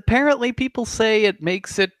 Yeah, apparently people say it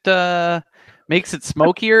makes it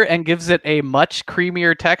smokier and gives it a much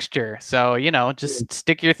creamier texture. So just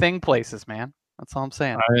stick your thing places, man. That's all I'm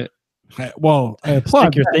saying. I applaud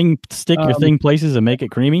stick your thing places and make it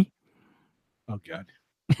creamy. Oh God.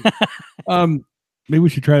 Maybe we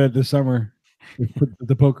should try that this summer. Put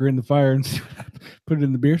the poker in the fire and put it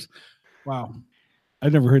in the beers. Wow,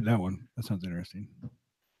 I've never heard that one. That sounds interesting.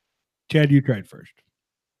 Chad, you tried first.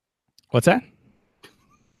 What's that?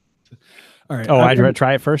 All right. Oh, I'd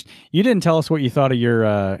try it first. You didn't tell us what you thought of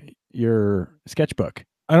your sketchbook.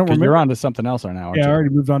 I don't remember. You're on to something else now, aren't you? I already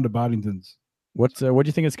moved on to Boddington's. What do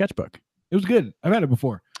you think of sketchbook? It was good. I've had it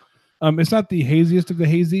before. It's not the haziest of the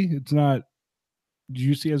hazy. It's not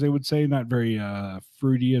juicy, as they would say. Not very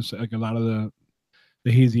fruity, as like a lot of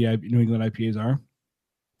the hazy New England IPAs are.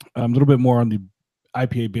 A little bit more on the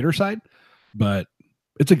IPA bitter side, but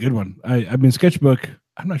it's a good one. I mean, sketchbook.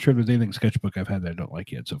 I'm not sure if there's anything sketchbook I've had that I don't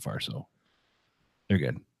like yet so far. So they're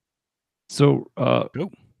good. So,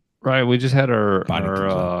 right, we just had our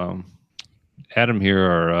Adam here,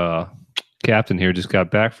 our captain here, just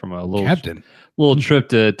got back from a little trip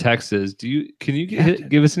to Texas. Can you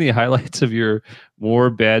give us any highlights of your more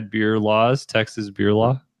bad beer laws, Texas beer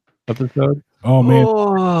law episode? Oh man,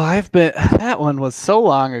 that one was so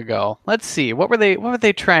long ago. Let's see, what were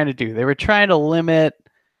they trying to do? They were trying to limit.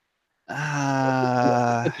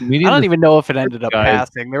 I don't even know if it ended up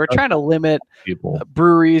passing. They were trying to limit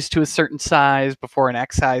breweries to a certain size before an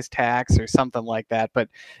excise tax or something like that. But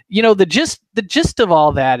the gist of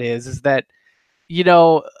all that is that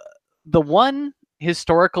the one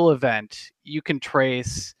historical event you can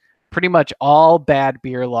trace pretty much all bad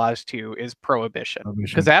beer laws to is Prohibition.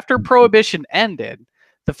 Because after Prohibition ended,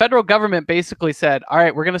 the federal government basically said, all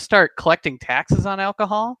right, we're going to start collecting taxes on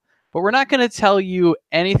alcohol, but we're not going to tell you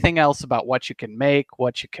anything else about what you can make,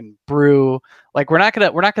 what you can brew. Like we're not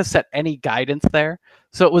going to set any guidance there.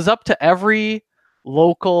 So it was up to every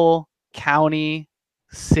local county,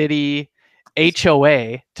 city,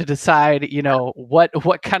 HOA to decide,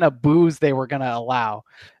 what kind of booze they were going to allow.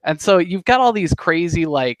 And so you've got all these crazy,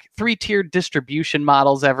 like 3-tiered distribution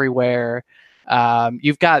models everywhere.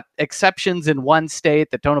 You've got exceptions in one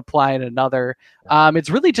state that don't apply in another. It's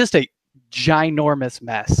really just a ginormous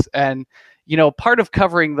mess. And, part of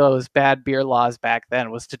covering those bad beer laws back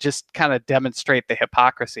then was to just kind of demonstrate the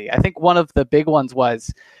hypocrisy. I think one of the big ones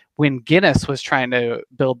was when Guinness was trying to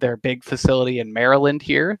build their big facility in Maryland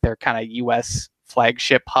here, their kind of U.S.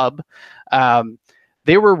 flagship hub.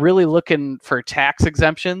 They were really looking for tax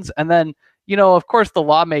exemptions. And then, of course, the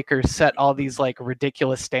lawmakers set all these like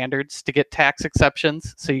ridiculous standards to get tax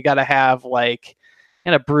exceptions. So you got to have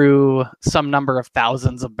brew some number of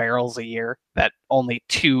thousands of barrels a year that only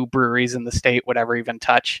 2 breweries in the state would ever even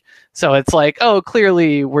touch. So it's like, oh,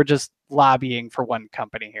 clearly we're just lobbying for one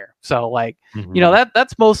company here. So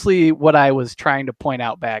that's mostly what I was trying to point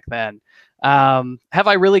out back then. Have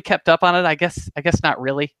I really kept up on it? I guess not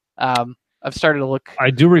really. I've started to look. I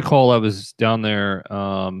do recall I was down there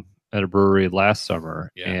at a brewery last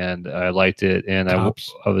summer, and I liked it, and I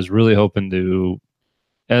was really hoping to,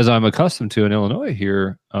 as I'm accustomed to in Illinois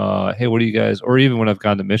here, hey, what do you guys, or even when I've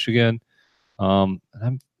gone to Michigan, and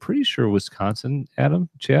I'm pretty sure Wisconsin,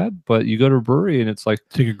 Chad, but you go to a brewery and it's like,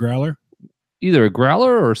 take a growler, either a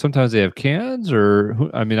growler or sometimes they have cans, or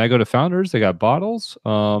I go to Founders, they got bottles.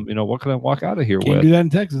 What can I walk out of here with? Can't do that in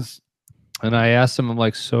Texas. And I asked them, I'm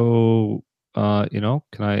like, so, can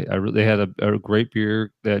they had a great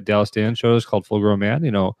beer that Dallas Dan showed us called Full Grown Man.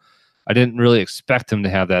 I didn't really expect them to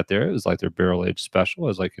have that there. It was like their barrel aged special. I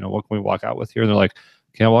was like, what can we walk out with here? And they're like,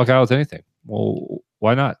 can't walk out with anything. Well,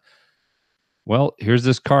 why not? well, here's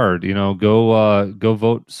this card. Go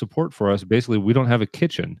vote support for us. Basically, we don't have a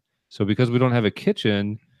kitchen, so because we don't have a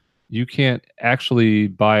kitchen, you can't actually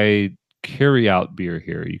buy carry out beer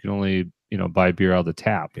here. You can only buy beer out of the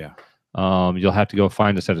tap. Yeah. You'll have to go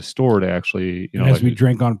find us at a store to actually It has to be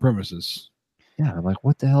drank on premises. Yeah, I'm like,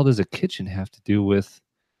 what the hell does a kitchen have to do with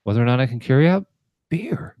whether or not I can carry out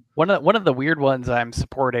beer? One of the weird ones I'm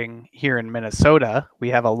supporting here in Minnesota, we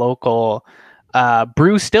have a local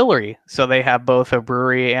brew distillery. So they have both a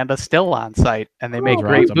brewery and a still on site, and they make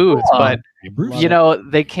great booze. But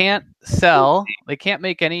they can't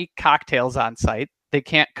make any cocktails on site. They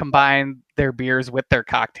can't combine their beers with their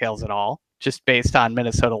cocktails at all, just based on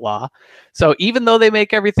Minnesota law. So even though they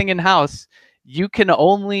make everything in house, you can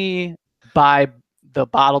only buy the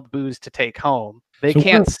bottled booze to take home. They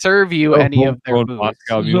can't serve you any of their booze.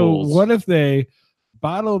 So what if they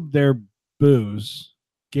bottled their booze,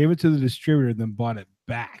 gave it to the distributor, and then bought it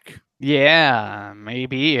back? Yeah,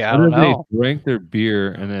 maybe. I don't know. They drank their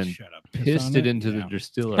beer and then pissed it into the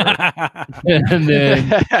distillery. And then,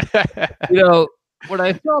 when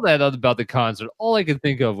I saw that about the concert, all I could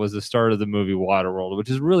think of was the start of the movie Waterworld,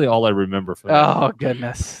 which is really all I remember from that. Oh,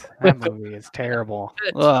 goodness. That movie is terrible.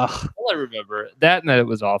 Ugh. All I remember. That and that it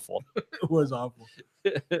was awful. It was awful.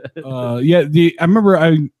 I remember,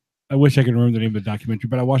 I wish I could remember the name of the documentary,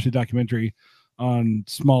 but I watched a documentary on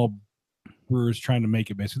small brewers trying to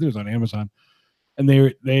make it. Basically, it was on Amazon. And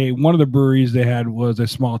they one of the breweries they had was a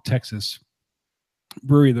small Texas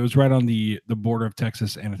brewery that was right on the border of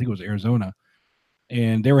Texas, and I think it was Arizona.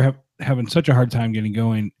 And they were having such a hard time getting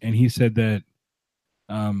going. And he said that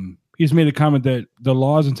he's made a comment that the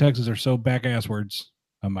laws in Texas are so back-ass words,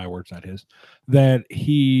 my words, not his, that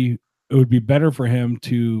it would be better for him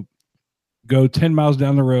to go 10 miles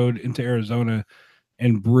down the road into Arizona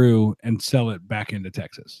and brew and sell it back into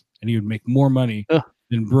Texas. And he would make more money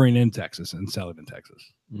than brewing in Texas and sell it in Texas.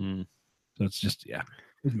 Mm. So it's just,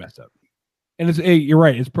 it's messed up. And you're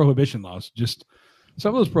right, it's prohibition laws. Just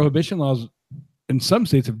some of those prohibition laws in some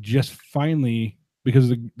states have just finally,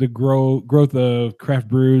 because of the growth of craft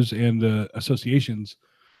brews and the associations,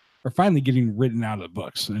 are finally getting written out of the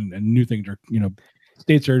books, and new things are,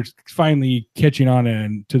 states are finally catching on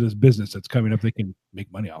and to this business that's coming up they can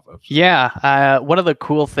make money off of. Yeah. One of the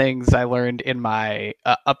cool things I learned in my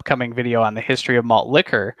upcoming video on the history of malt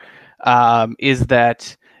liquor is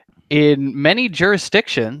that in many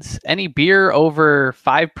jurisdictions, any beer over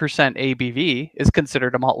 5% ABV is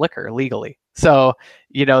considered a malt liquor legally. So,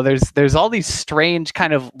 there's all these strange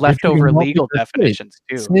kind of leftover legal definitions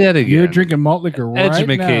too. Say that again. You're drinking malt liquor right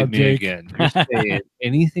now, me Jake. again. You're saying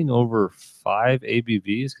anything over 5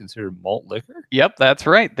 ABV is considered malt liquor? Yep, that's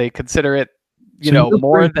right. They consider it,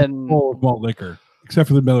 more than malt liquor, except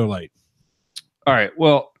for the Miller Lite. All right.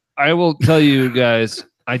 Well, I will tell you guys,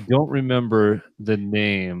 I don't remember the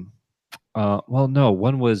name. No,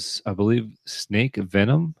 one was, I believe, Snake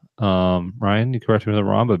Venom. Ryan, you correct me if I'm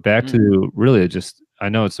wrong, but back to really I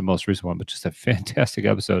know it's the most recent one, but just a fantastic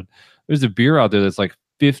episode. There's a beer out there that's like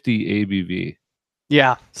 50 ABV.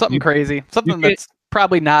 Yeah, something crazy. Something that's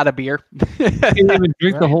probably not a beer. You can't even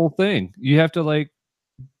drink the whole thing. You have to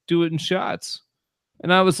do it in shots.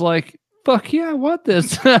 And I was like, fuck yeah, I want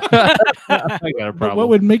this. I got a problem. What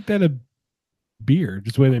would make that a beer?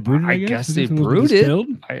 Just the way they brewed it? I guess they brewed it.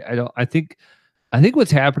 I think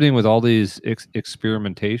what's happening with all these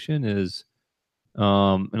experimentation is,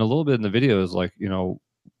 and a little bit in the video is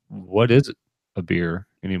what is a beer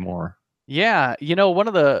anymore? Yeah, one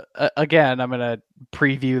of the again, I'm gonna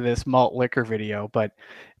preview this malt liquor video, but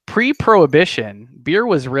pre-prohibition, beer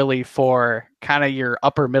was really for kind of your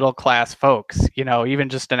upper middle class folks, even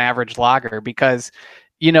just an average lager, because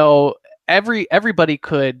everybody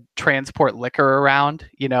could transport liquor around.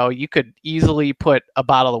 You could easily put a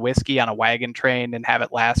bottle of whiskey on a wagon train and have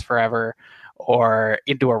it last forever, or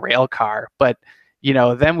into a rail car. But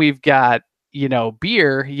then we've got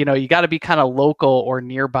beer. You got to be kind of local or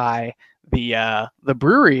nearby the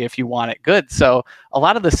brewery if you want it good. So a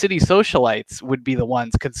lot of the city socialites would be the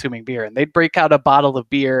ones consuming beer, and they'd break out a bottle of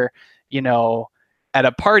beer, at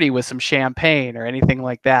a party with some champagne or anything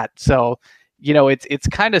like that. So it's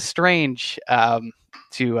kind of strange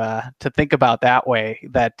to think about that way,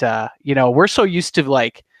 that we're so used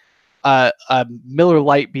to a Miller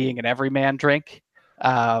Lite being an everyman drink.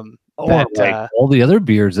 All the other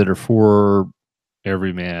beers that are for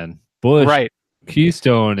everyman, Busch, right,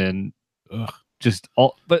 Keystone, and just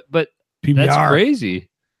all, but PBR. That's crazy.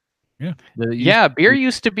 Yeah. Beer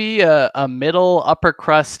used to be a middle upper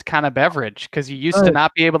crust kind of beverage, because you used to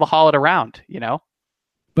not be able to haul it around.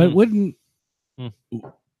 But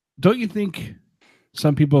don't you think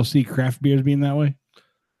some people see craft beers being that way?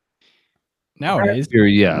 Nowadays, Beer,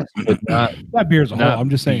 yes, but not beer as a whole. not I'm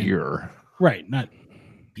just saying, beer. right? Not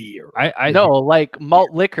beer. I No, like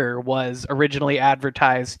malt liquor was originally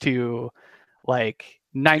advertised to like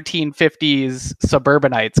 1950s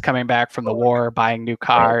suburbanites coming back from the war, buying new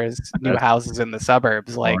cars, new houses in the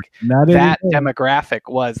suburbs. Like Not that anymore. demographic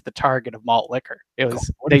was the target of malt liquor. It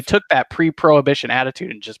was What they if- took that pre-prohibition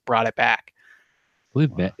attitude and just brought it back.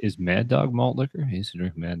 believe is Mad Dog malt liquor? I used to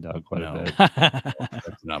drink Mad Dog quite No. a bit.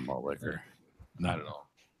 That's not malt liquor. Not at all.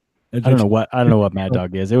 I don't know what Mad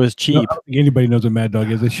Dog is. It was No, cheap. I don't think anybody knows what Mad Dog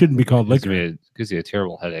is. It shouldn't be called Gives liquor. you a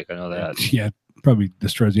terrible headache. I know that. Yeah, probably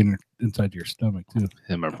destroys the inside of your stomach too.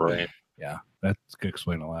 In my brain. Yeah, that could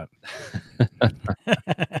explain a lot.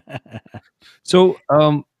 So,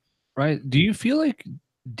 right? Do you feel like?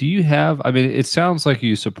 Do you have? I mean, it sounds like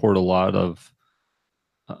you support a lot of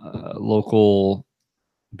local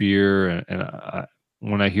beer, and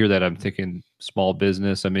when I hear that, I'm thinking small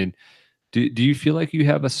business. I mean, do you feel like you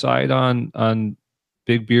have a side on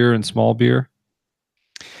big beer and small beer?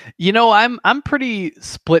 You know, I'm pretty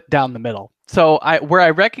split down the middle. So where I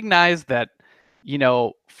recognize that, you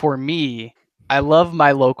know, for me, I love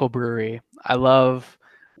my local brewery. I love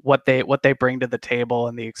what they bring to the table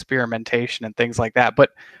and the experimentation and things like that. But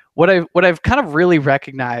what I've kind of really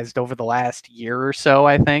recognized over the last year or so,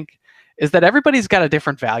 I think, is that everybody's got a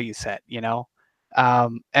different value set, you know?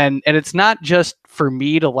 And it's not just for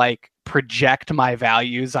me to like project my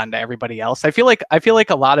values onto everybody else. I feel like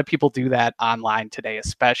a lot of people do that online today,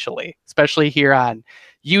 especially here on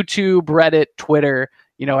YouTube, Reddit, Twitter.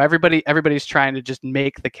 You know, everybody's trying to just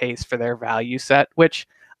make the case for their value set, which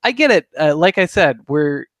I get it. Like I said,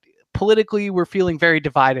 we're feeling very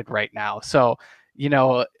divided right now. So, you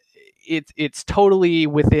know, it's totally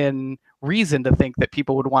within reason to think that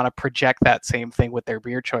people would want to project that same thing with their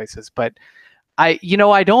beer choices. But I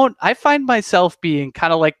find myself being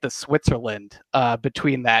kind of like the Switzerland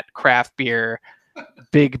between that craft beer,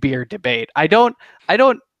 big beer debate. I don't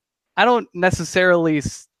necessarily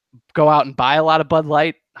go out and buy a lot of Bud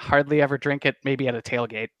Light. Hardly ever drink it, maybe at a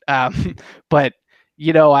tailgate. But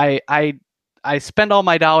you know, I spend all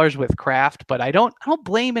my dollars with craft, but I don't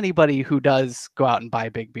blame anybody who does go out and buy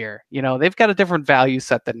big beer. You know, they've got a different value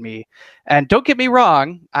set than me. And don't get me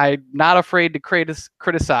wrong, I'm not afraid to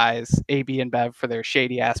criticize AB and Bev for their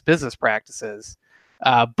shady ass business practices.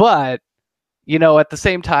 But you know, at the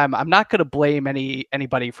same time, I'm not going to blame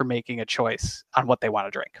anybody for making a choice on what they want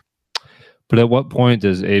to drink. But at what point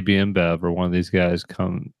does AB and Bev or one of these guys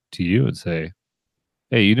come to you and say,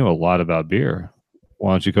 "Hey, you know a lot about beer.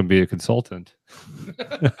 Why don't you come be a consultant?"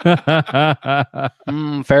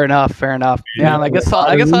 Fair enough. Yeah, I guess I'll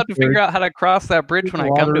have to figure out how to cross that bridge when I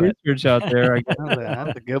come to it. Research out there.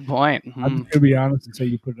 That's a good point. I'm just gonna be honest and say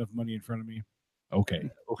you put enough money in front of me. Okay.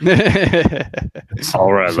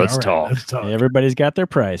 All right, let's All talk. Let's talk. Everybody's got their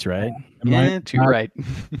price, right? And Yeah, too right.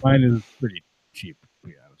 Mine is pretty cheap, to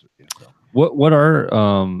be honest with you. So. What are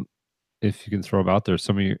if you can throw them out there,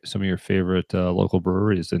 some of your favorite local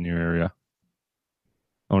breweries in your area?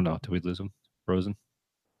 Oh no, did we lose them? Frozen.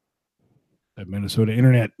 That Minnesota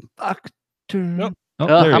internet. Nope. Oh,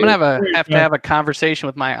 Well, there I'm he gonna is. have to have a conversation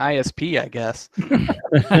with my ISP, I guess,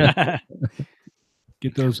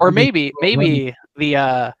 Get those. or maybe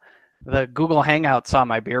the Google Hangout saw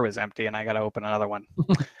my beer was empty and I got to open another one.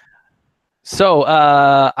 So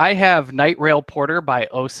I have Night Rail Porter by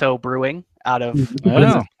Oso Brewing out of what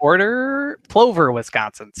is it? Plover,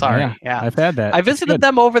 Wisconsin. Sorry, yeah. I've had that. I It's visited good.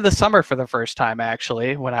 them over the summer for the first time,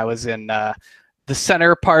 actually, when I was in the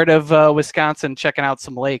center part of Wisconsin checking out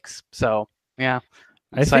some lakes. So yeah,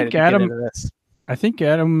 I excited think to get Adam. into this. I think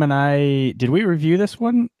Adam and I did we review this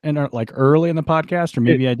one in like early in the podcast, or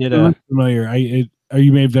maybe I did a. familiar.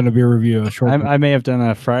 You may have done a beer review. A short. I may have done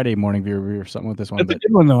a Friday morning beer review or something with this one. That's a But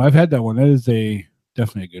good one though. I've had that one. That is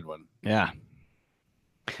definitely a good one. yeah,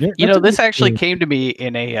 Yeah, You that's know, a this good actually beer. came to me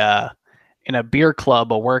in a beer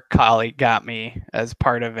club. A work colleague got me as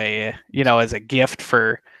part of as a gift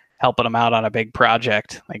for helping them out on a big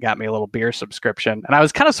project. They got me a little beer subscription, and I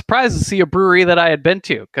was kind of surprised to see a brewery that I had been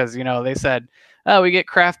to, because they said, "Oh, we get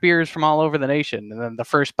craft beers from all over the nation," and then the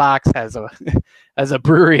first box has a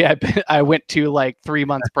brewery I went to like 3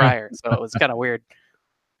 months prior, so it was kind of weird.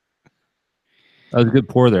 That was a good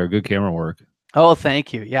pour there. Good camera work. Oh,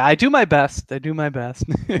 thank you. Yeah, I do my best. And I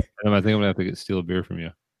think I'm gonna have to steal a beer from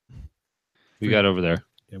you. We got over there.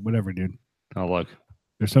 Yeah, whatever, dude. Oh look.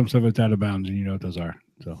 There's some stuff that's out of bounds, and you know what those are.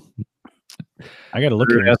 So I got to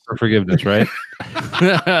look at Ask for forgiveness, right?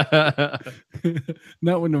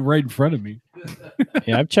 not when they're right in front of me.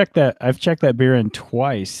 Yeah, I've checked that beer in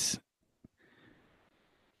twice.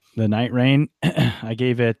 The Night Rain, I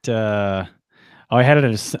gave it. Oh, I had it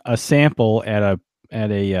as a sample at a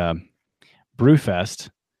Brewfest.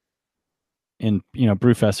 And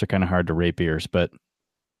Brewfests are kind of hard to rate beers, but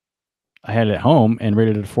I had it at home and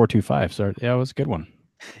rated it a 4.25. So yeah, it was a good one.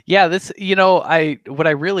 Yeah, this, what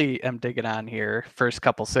I really am digging on here, first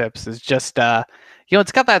couple sips, is just,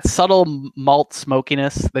 it's got that subtle malt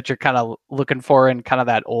smokiness that you're kind of looking for in kind of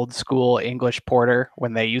that old school English porter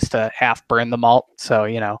when they used to half burn the malt. So,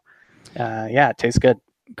 yeah, it tastes good.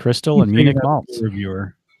 Crystal and Munich malts.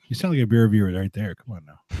 Reviewer. You sound like a beer reviewer right there. Come on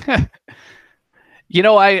now.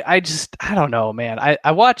 I don't know, man.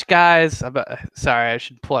 I watch guys, sorry, I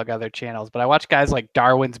should plug other channels, but I watch guys like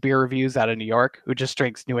Darwin's Beer Reviews out of New York who just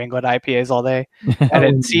drinks New England IPAs all day. And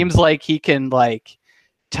it seems like he can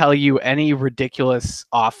tell you any ridiculous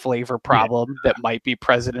off flavor problem that might be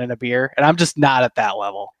present in a beer. And I'm just not at that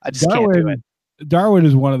level. I just can't do it. Darwin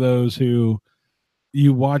is one of those who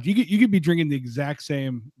you watch, you could be drinking the exact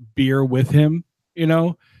same beer with him,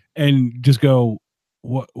 and just go,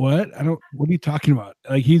 what what are you talking about?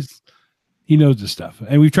 Like he knows this stuff,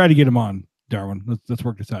 and we've tried to get him on. Darwin, let's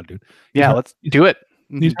work this out, dude. Let's do it.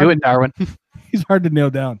 Do it, Darwin. He's hard to nail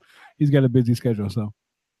down. He's got a busy schedule. So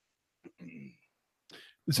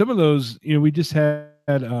some of those, we just had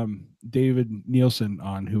David Nielsen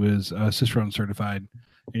on, who is Cicerone certified,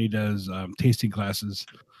 and he does tasting classes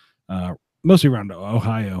mostly around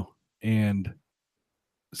Ohio. And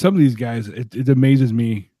some of these guys, it amazes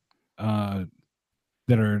me some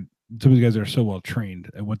of the guys that are so well trained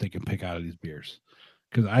at what they can pick out of these beers.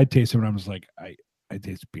 Because I taste them and I'm just like, I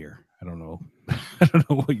taste beer. I don't know. I don't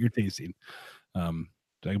know what you're tasting.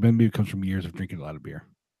 Maybe it comes from years of drinking a lot of beer.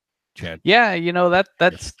 Chad. Yeah,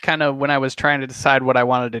 that's kind of when I was trying to decide what I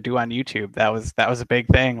wanted to do on YouTube. That was a big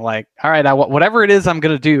thing. Like, all right, whatever it is I'm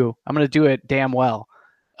gonna do it damn well.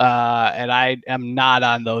 And I am not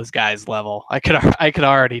on those guys' level. I could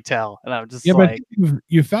already tell, and I'm just but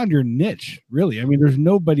you found your niche, really. I mean, there's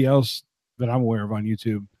nobody else that I'm aware of on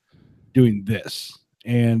YouTube doing this,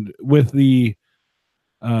 and with the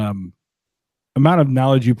amount of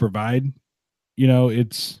knowledge you provide,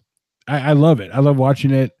 I love it. I love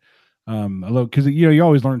watching it. I love because you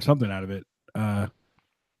always learn something out of it, and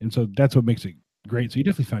so that's what makes it great. So you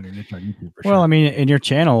definitely found your niche on YouTube. For sure. Well, I mean, in your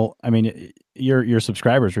channel, I mean, your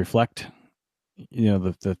subscribers reflect,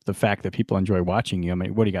 the fact that people enjoy watching you. I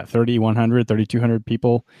mean, what do you got? 3,100, 3,200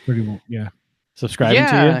 people? Subscribing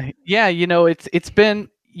to you? Yeah. It's been,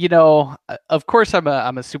 of course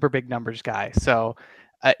I'm a super big numbers guy. So,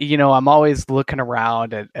 I'm always looking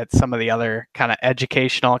around at some of the other kind of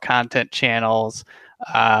educational content channels,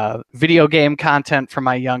 video game content from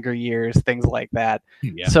my younger years, things like that.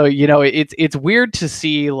 Yeah. So, it's weird to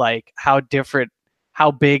see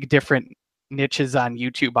how big different niches on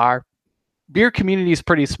YouTube are. Beer community is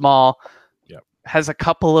pretty small. Yep. Has a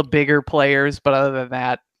couple of bigger players, but other than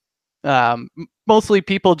that, mostly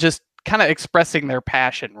people just kind of expressing their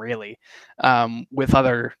passion, really, with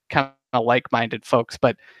other kind of like-minded folks.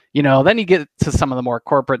 But then you get to some of the more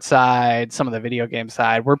corporate side, some of the video game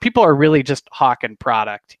side, where people are really just hawking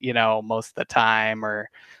product, most of the time, or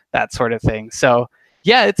that sort of thing. So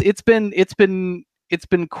yeah, it's been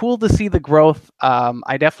cool to see the growth.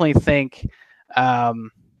 I definitely think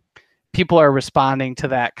people are responding to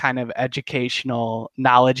that kind of educational,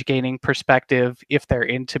 knowledge gaining perspective if they're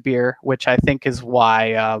into beer, which I think is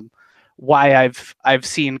why I've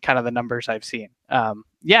seen kind of the numbers I've seen.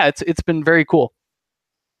 Yeah, it's been very cool.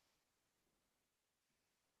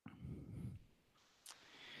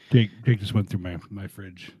 Jake just went through my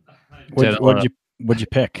fridge. What'd you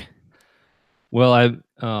pick? Well,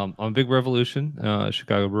 I'm a big Revolution,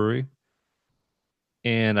 Chicago brewery,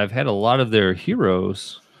 and I've had a lot of their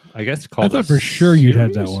heroes. I guess called. I thought for sure you'd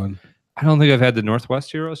had that one. I don't think I've had the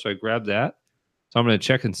Northwest Hero, so I grabbed that. So I'm going to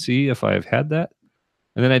check and see if I've had that.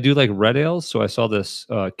 And then I do like red ales. So I saw this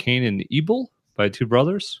Cain and Ebel by two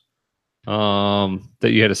brothers that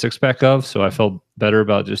you had a 6-pack of. So I felt better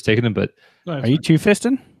about just taking them. But are you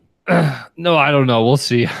two-fisting? No, I don't know. We'll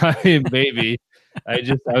see. Maybe. I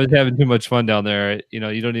was having too much fun down there. You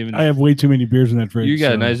don't even. I have way too many beers in that fridge. You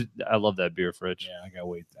got a nice. I love that beer fridge. Yeah, I got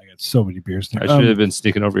so many beers. I should have been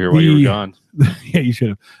sneaking over here while you were gone. Yeah, you should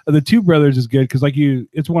have. The Two Brothers is good because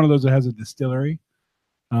it's one of those that has a distillery.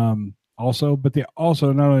 Also, but they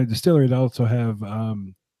also not only a distillery, they also have a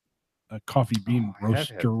coffee bean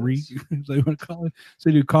roastery. Is that what you want to call it? So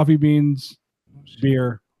they do coffee beans,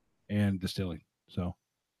 beer, and distilling. So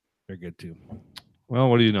they're good too. Well,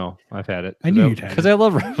 what do you know? I've had it. I knew you'd had it. Because I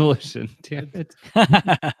love Revolution. Damn it.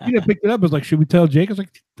 You picked it up. I was like, should we tell Jake? I was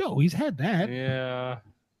like, no, he's had that. Yeah.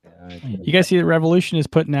 You guys see that Revolution is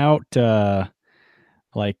putting out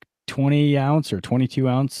like 20 ounce or 22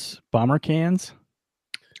 ounce bomber cans?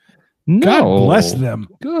 No. God bless them.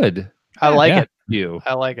 Good. I like Yeah. it. You.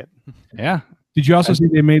 I like it. Yeah. Did you also see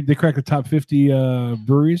they cracked the top 50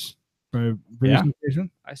 breweries by Brewers Yeah.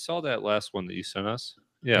 Association? I saw that last one that you sent us.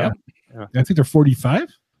 Yeah. I think they're 45.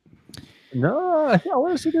 No, I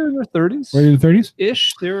want to say they're in their 30s. Right in the 30s.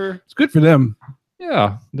 Ish. They were. It's good for them.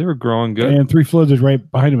 Yeah, they were growing good. And Three Flows is right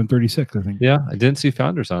behind them in 36, I think. Yeah, I didn't see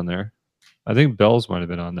Founders on there. I think Bell's might have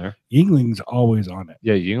been on there. Yingling's always on it.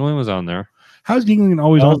 Yeah, Yingling was on there. How's Yingling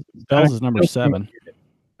always on? Bell's is number 7.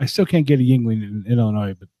 I still can't get a Yingling in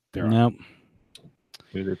Illinois, but they're on. Nope.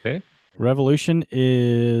 Who did they pay? Revolution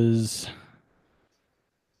is.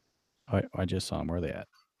 Oh, I just saw them. Where are they at?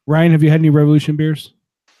 Ryan, have you had any Revolution beers?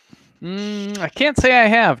 I can't say I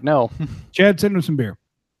have. No. Chad, send him some beer.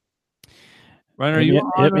 Ryan, are Hit you me,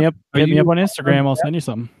 on? hit me up. Are Hit me you up on Instagram. I'll send you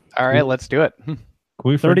something. All right, let's do it. Can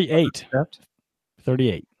we 38.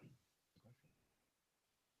 38.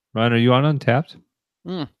 Ryan, are you on Untapped?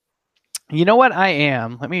 You know what? I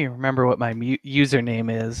am. Let me remember what my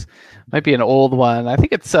username is. Might be an old one. I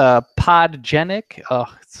think it's Podgenic.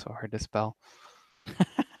 Oh, it's so hard to spell.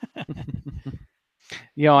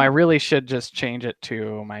 I really should just change it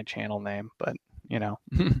to my channel name, but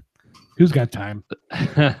Who's got time?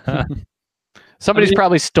 somebody's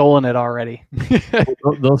probably stolen it already.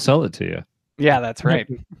 They'll sell it to you. Yeah, that's right.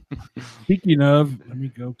 Speaking of, let me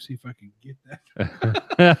go see if I can get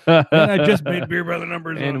that. And I just made Beer Brother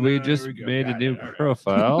numbers. And on, we there just we go. made a Got new it. All right.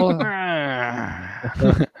 profile.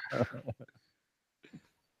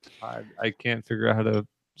 I can't figure out how to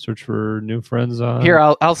search for new friends on. Here,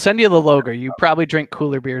 I'll send you the logo. You probably drink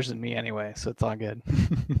cooler beers than me anyway, so it's all good.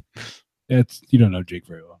 You don't know Jake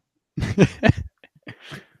very well.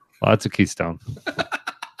 Well, that's a Keystone.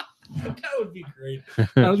 That would be great.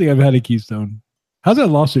 I don't think I've had a Keystone. How's that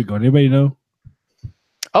lawsuit going? Anybody know?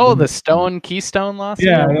 Oh, the Keystone lawsuit.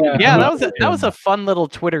 Yeah. That was a fun little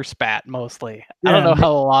Twitter spat. Mostly, I don't know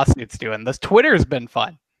how the lawsuit's doing. This Twitter's been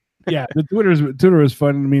fun. Yeah, the Twitter was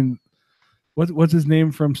fun. I mean, what's his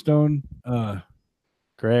name from Stone?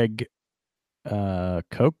 Greg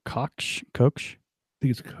Koch? I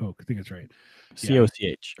think it's Coke. I think it's right.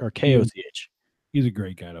 COCH or KOCH. He's a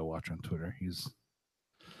great guy to watch on Twitter. He's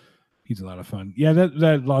a lot of fun. Yeah,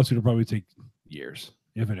 that lawsuit will probably take years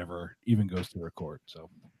if it ever even goes to court. So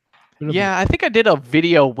Yeah, I think I did a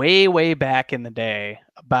video way back in the day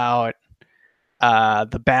about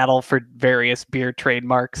the battle for various beer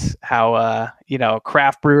trademarks. How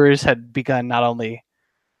craft brewers had begun not only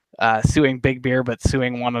suing Big Beer but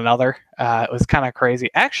suing one another. It was kind of crazy.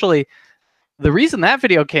 Actually, the reason that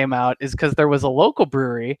video came out is because there was a local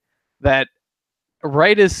brewery that,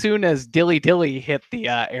 right as soon as Dilly Dilly hit the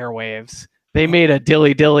airwaves, they made a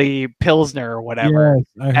Dilly Dilly Pilsner or whatever. Yes,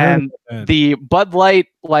 I heard And that. the Bud Light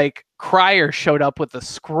crier showed up with a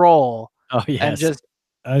scroll. Oh, yes. And just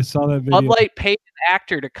I saw that video. Bud Light paid an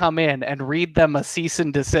actor to come in and read them a cease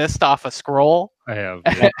and desist off a scroll. I have.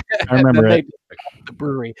 I remember And then it. they took the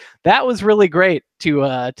brewery. That was really great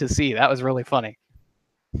to see. That was really funny.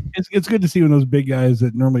 It's good to see when those big guys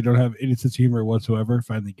that normally don't have any sense of humor whatsoever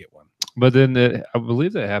finally get one. But then I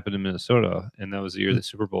believe that happened in Minnesota, and that was the year the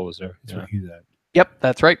Super Bowl was there. That's where he's at. Yep,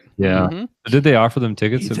 that's right. Yeah. Mhm. Did they offer them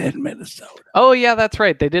tickets? He's in Minnesota. Oh yeah, that's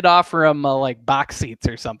right. They did offer them box seats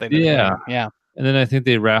or something. Yeah. Yeah. And then I think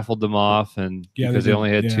they raffled them off, and Yeah, because they they did,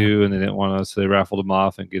 only had yeah. 2, and they didn't want to, so they raffled them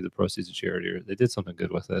off and gave the proceeds to charity. Or they did something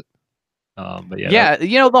good with it. But yeah,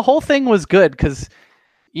 Yeah, the whole thing was good because,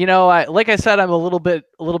 like I said, I'm a little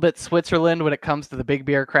bit Switzerland when it comes to the big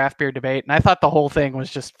beer craft beer debate, and I thought the whole thing was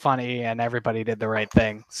just funny and everybody did the right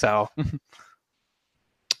thing. So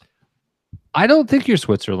I don't think you're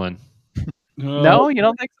Switzerland. no, you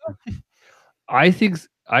don't think so? I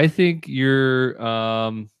think you're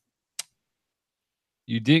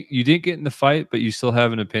you didn't get in the fight, but you still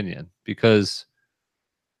have an opinion, because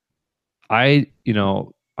I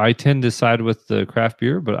tend to side with the craft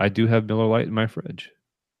beer, but I do have Miller Lite in my fridge.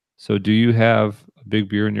 So do you have a big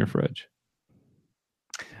beer in your fridge?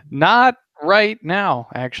 Not right now,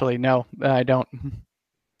 actually. No, I don't.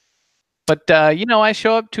 But I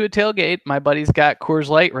show up to a tailgate. My buddy's got Coors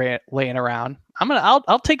Light laying around.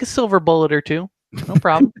 I'll take a silver bullet or two. No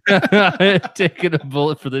problem. Taking a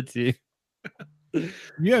bullet for the team.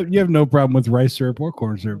 You have no problem with rice syrup or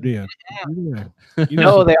corn syrup, do you? Yeah.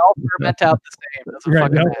 No, they all ferment out the same. Doesn't Right,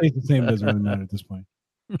 fucking they all matter. taste the same. Doesn't really matter at this point.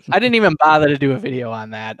 I didn't even bother to do a video on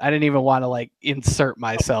that. I didn't even want to insert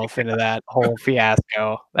myself into that whole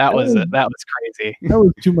fiasco. That was crazy. That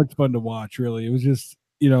was too much fun to watch. Really, it was just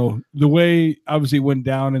the way obviously it went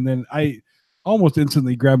down, and then I almost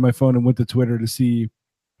instantly grabbed my phone and went to Twitter to see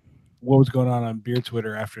what was going on beer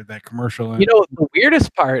Twitter after that commercial. And The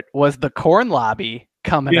weirdest part was the corn lobby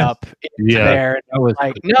coming Yes. up into Yeah, there. And that was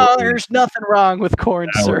like, pretty no, cool. there's nothing wrong with corn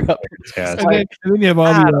That was syrup. fantastic. And then you have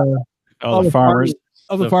all the All the farmers.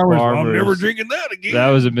 all the The farmers. "Well, I'm never farmers. drinking that again. That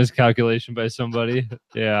was a miscalculation by somebody.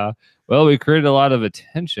 Yeah. Well, we created a lot of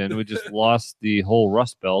attention. We just lost the whole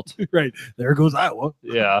Rust Belt. right. There goes Iowa.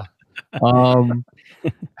 Yeah.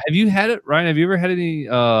 Have you had it, Ryan? Have you ever had any?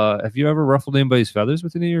 Have you ever ruffled anybody's feathers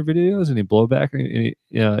with any of your videos? Any blowback?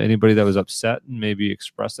 Anybody that was upset and maybe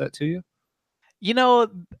expressed that to you? You know,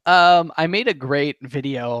 I made a great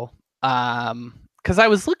video because I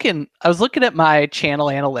was looking at my channel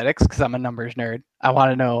analytics because I'm a numbers nerd. I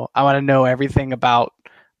want to know everything about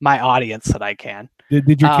my audience that I can.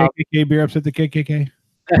 Did your KKK beer upset the KKK?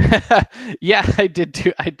 Yeah, I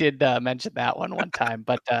did mention that one time,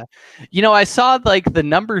 but you know, I saw like the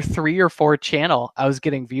number 3 or 4 channel I was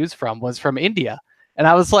getting views from was from India, and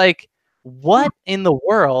I was like, what in the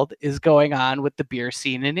world is going on with the beer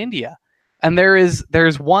scene in India? And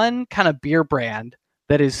there's one kind of beer brand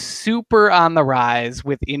that is super on the rise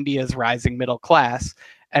with India's rising middle class,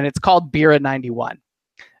 and it's called Bira 91.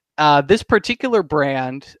 This particular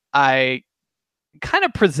brand I kind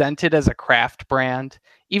of presented as a craft brand,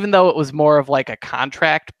 even though it was more of like a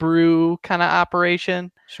contract brew kind of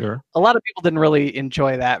operation. Sure. A lot of people didn't really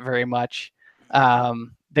enjoy that very much.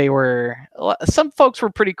 Some folks were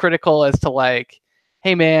pretty critical as to like,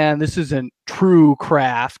 hey man, this isn't true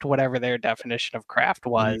craft, whatever their definition of craft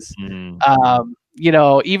was. Mhm. You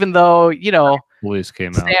know, even though, you know, Police came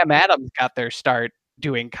out. Sam Adams got their start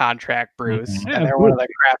doing contract brews, Mhm. and they're one of the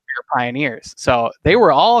craft beer pioneers. So they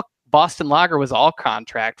were all, Boston Lager was all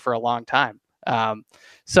contract for a long time.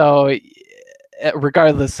 So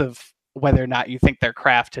regardless of whether or not you think they're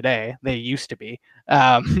craft today, they used to be.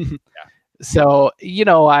 So, you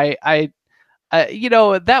know, I you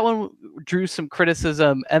know, that one drew some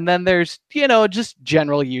criticism, and then there's, you know, just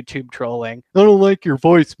general YouTube trolling. I don't like your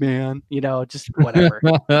voice, man. You know, just whatever.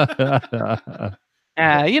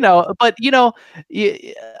 You know, but you know,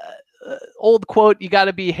 old quote, you got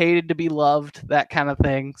to be hated to be loved, that kind of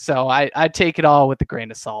thing. So I take it all with a grain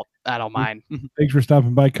of salt. I don't mind. Thanks for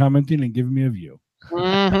stopping by, commenting, and giving me a view.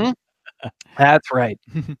 Mhm. That's right.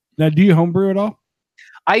 Now, do you homebrew at all?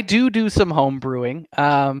 I do some home brewing.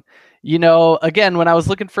 You know, again, when I was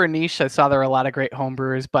looking for a niche, I saw there were a lot of great home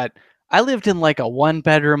brewers, but I lived in like a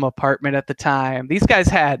 1-bedroom apartment at the time. These guys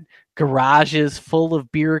had garages full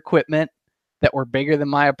of beer equipment that were bigger than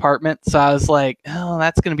my apartment. So I was like, oh,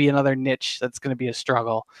 that's going to be another niche. That's going to be a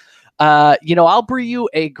struggle. You know, I'll brew you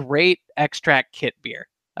a great extract kit beer.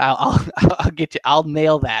 I'll get you. I'll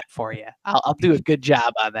nail that for you. I'll do a good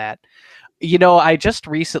job on that. You know, I just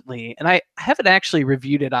recently, and I haven't actually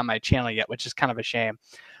reviewed it on my channel yet, which is kind of a shame,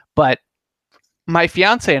 but my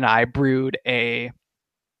fiance and I brewed a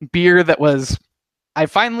beer that was, I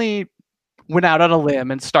finally went out on a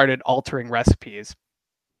limb and started altering recipes.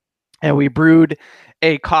 And we brewed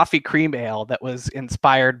a coffee cream ale that was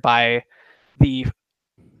inspired by the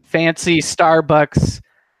fancy Starbucks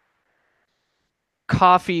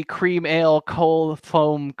coffee cream ale cold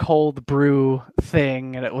foam cold brew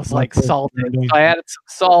thing, and it was like salted. So I added some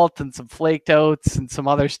salt and some flaked oats and some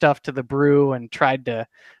other stuff to the brew and tried to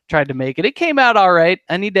make it. It came out all right.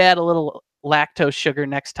 I need to add a little lactose sugar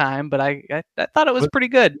next time, but I thought it was pretty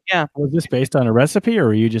good. Yeah. Was this based on a recipe, or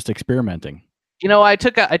were you just experimenting? You know, I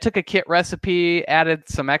took a kit recipe, added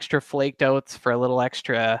some extra flaked oats for a little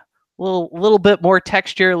extra, little bit more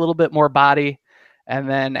texture, a little bit more body, and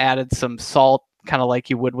then added some salt, kind of like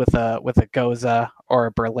you would with a Goza or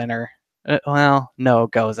a Berliner. Well, no,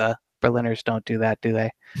 Goza. Berliners don't do that, do they?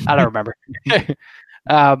 I don't remember.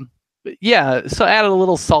 Yeah, so added a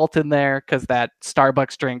little salt in there because that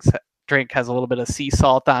Starbucks drink has a little bit of sea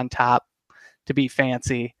salt on top to be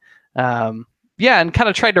fancy. Yeah, and kind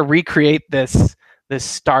of tried to recreate this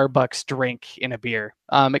Starbucks drink in a beer.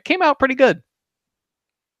 It came out pretty good.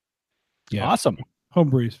 Yeah, Awesome.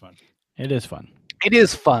 homebrew is fun. It is fun. It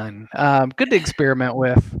is fun. Good to experiment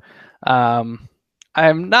with. I'm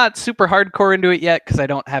not super hardcore into it yet because I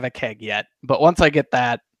don't have a keg yet. But once I get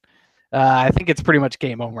that, I think it's pretty much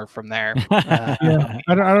game over from there. Yeah,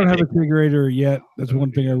 I don't have a kegerator yet. That's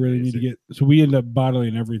one thing I really need to get. So we end up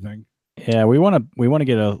bottling everything. Yeah, we want to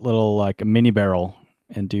get a little like a mini barrel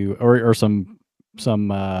and do or some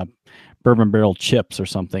bourbon barrel chips or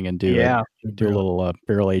something and do a little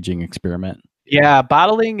barrel aging experiment. Yeah,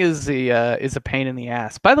 bottling is a pain in the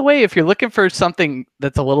ass. By the way, if you're looking for something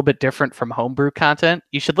that's a little bit different from homebrew content,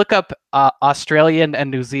 you should look up Australian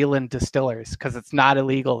and New Zealand distillers because it's not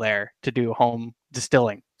illegal there to do home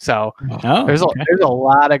distilling. So there's a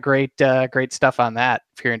lot of great stuff on that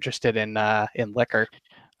if you're interested in liquor.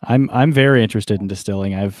 I'm very interested in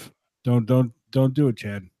distilling. Don't Don't do it,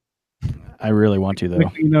 Chad. I really want to though.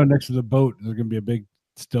 Next thing you know, next to the boat, there's gonna be a big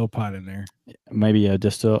still pot in there. Maybe a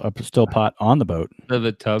still pot on the boat.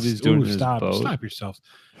 The tub he's doing in his stop boat. yourself.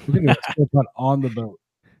 We're gonna have a still pot on the boat.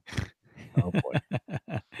 Oh boy.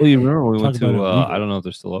 Well, you remember we went Talk about to illegal. I don't know if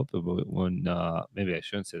they're still open, but when maybe I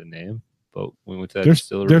shouldn't say the name, but we went to that They're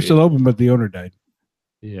distillery. still open, but the owner died.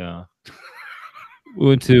 Yeah. We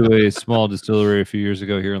went to a small distillery a few years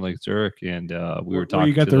ago here in Lake Zurich, and we were Where talking.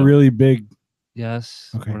 you got to the them. really big. Yes.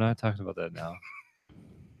 Okay. We're not talking about that now.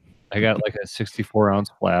 I got like a 64-ounce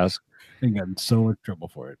flask. I got in so much trouble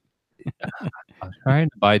for it. I'm trying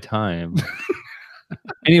to buy time.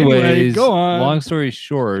 Anyways, go on. long story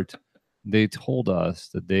short, they told us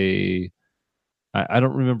that I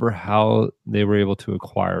don't remember how they were able to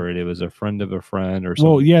acquire it. It was a friend of a friend or something.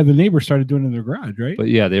 Well, yeah, the neighbor started doing it in their garage, right? But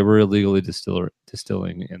yeah, they were illegally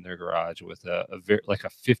distilling in their garage with a very like a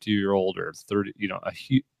 50-year-old or 30,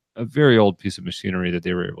 a very old piece of machinery that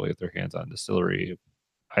they were able to get their hands on. Distillery.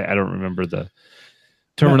 I don't remember the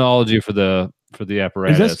terminology for the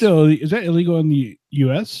apparatus. Is that illegal in the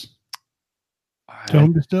U.S.? To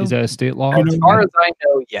home distill? Is that a state law? As far as I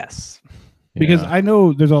know, yes. Because Yeah. I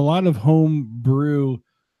know there's a lot of home brew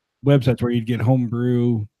websites where you'd get home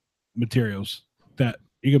brew materials that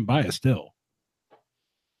you can buy a still.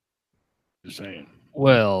 Just saying.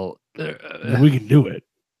 Well, We can do it.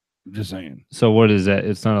 I'm just saying. so what is that?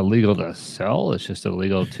 It's not illegal to sell. It's just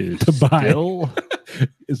illegal to buy. still.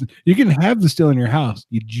 You can have the still in your house.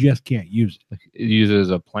 You just can't use it. Use it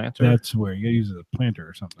as a planter. That's where you gotta use it as a planter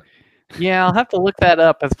or something. Yeah, I'll have to look that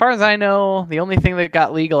up. As far as I know, the only thing that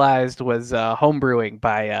got legalized was home brewing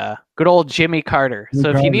by good old Jimmy Carter. Jimmy So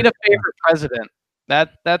if Carter, you need a favorite president,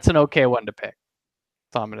 that's an okay one to pick.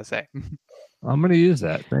 That's all I'm going to say. I'm going to use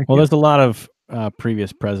that. Thank Well, you. there's a lot of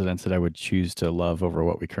previous presidents that I would choose to love over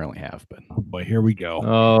what we currently have. But Oh boy, here we go.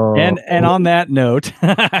 Oh, and on that note,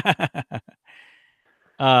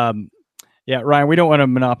 yeah, Ryan, we don't want to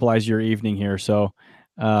monopolize your evening here. So,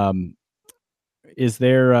 is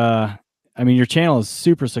there? I mean, your channel is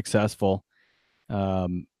super successful.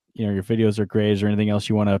 Your videos are great. Is there anything else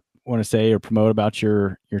you want to say or promote about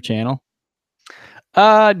your channel?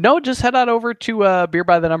 No, just head on over to Beer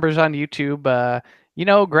by the Numbers on YouTube.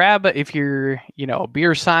 Grab if you're,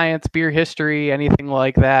 beer science, beer history, anything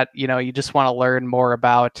like that. You just want to learn more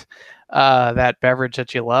about that beverage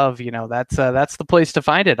that you love. That's the place to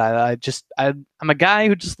find it. I'm a guy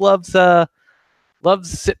who just loves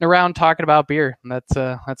sitting around talking about beer. And that's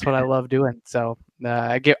what I love doing. So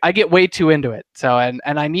I get way too into it. So and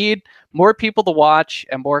I need more people to watch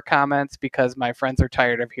and more comments because my friends are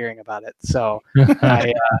tired of hearing about it. So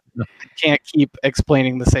I can't keep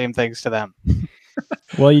explaining the same things to them.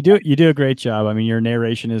 Well, you do a great job. I mean, your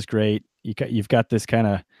narration is great. You've got this kind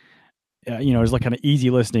of, it's like kind of easy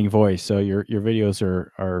listening voice. So your videos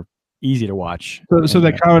are easy to watch. So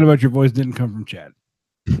that comment about your voice didn't come from Chad.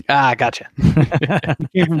 Gotcha. It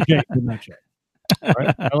came from Chad, not Chad.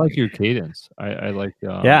 I like your cadence. I like.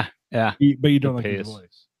 Yeah. But you don't The like his pace.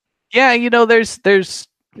 voice. Yeah, there's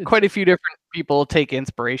quite a few different people take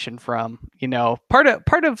inspiration from. Part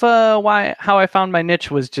of how I found my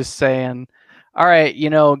niche was just saying, all right,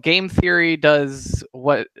 game theory does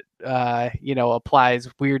what applies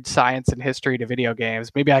weird science and history to video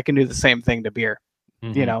games. Maybe I can do the same thing to beer.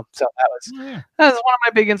 Mhm. So that was one of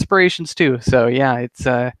my big inspirations too. So yeah,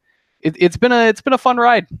 it's been a fun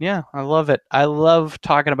ride. Yeah, I love it. I love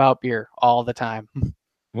talking about beer all the time.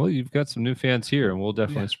 Well, you've got some new fans here, and we'll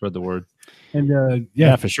definitely spread the word. And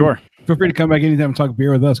Yeah, for sure. Feel free to come back anytime and talk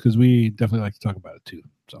beer with us because we definitely like to talk about it too.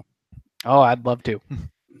 So Oh, I'd love to.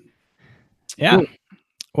 Yeah. Cool.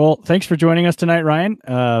 Well, thanks for joining us tonight, Ryan.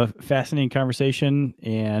 Fascinating conversation.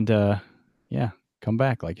 And come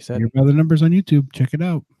back, like you said. Beer by the Numbers on YouTube. Check it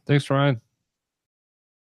out. Thanks, Ryan.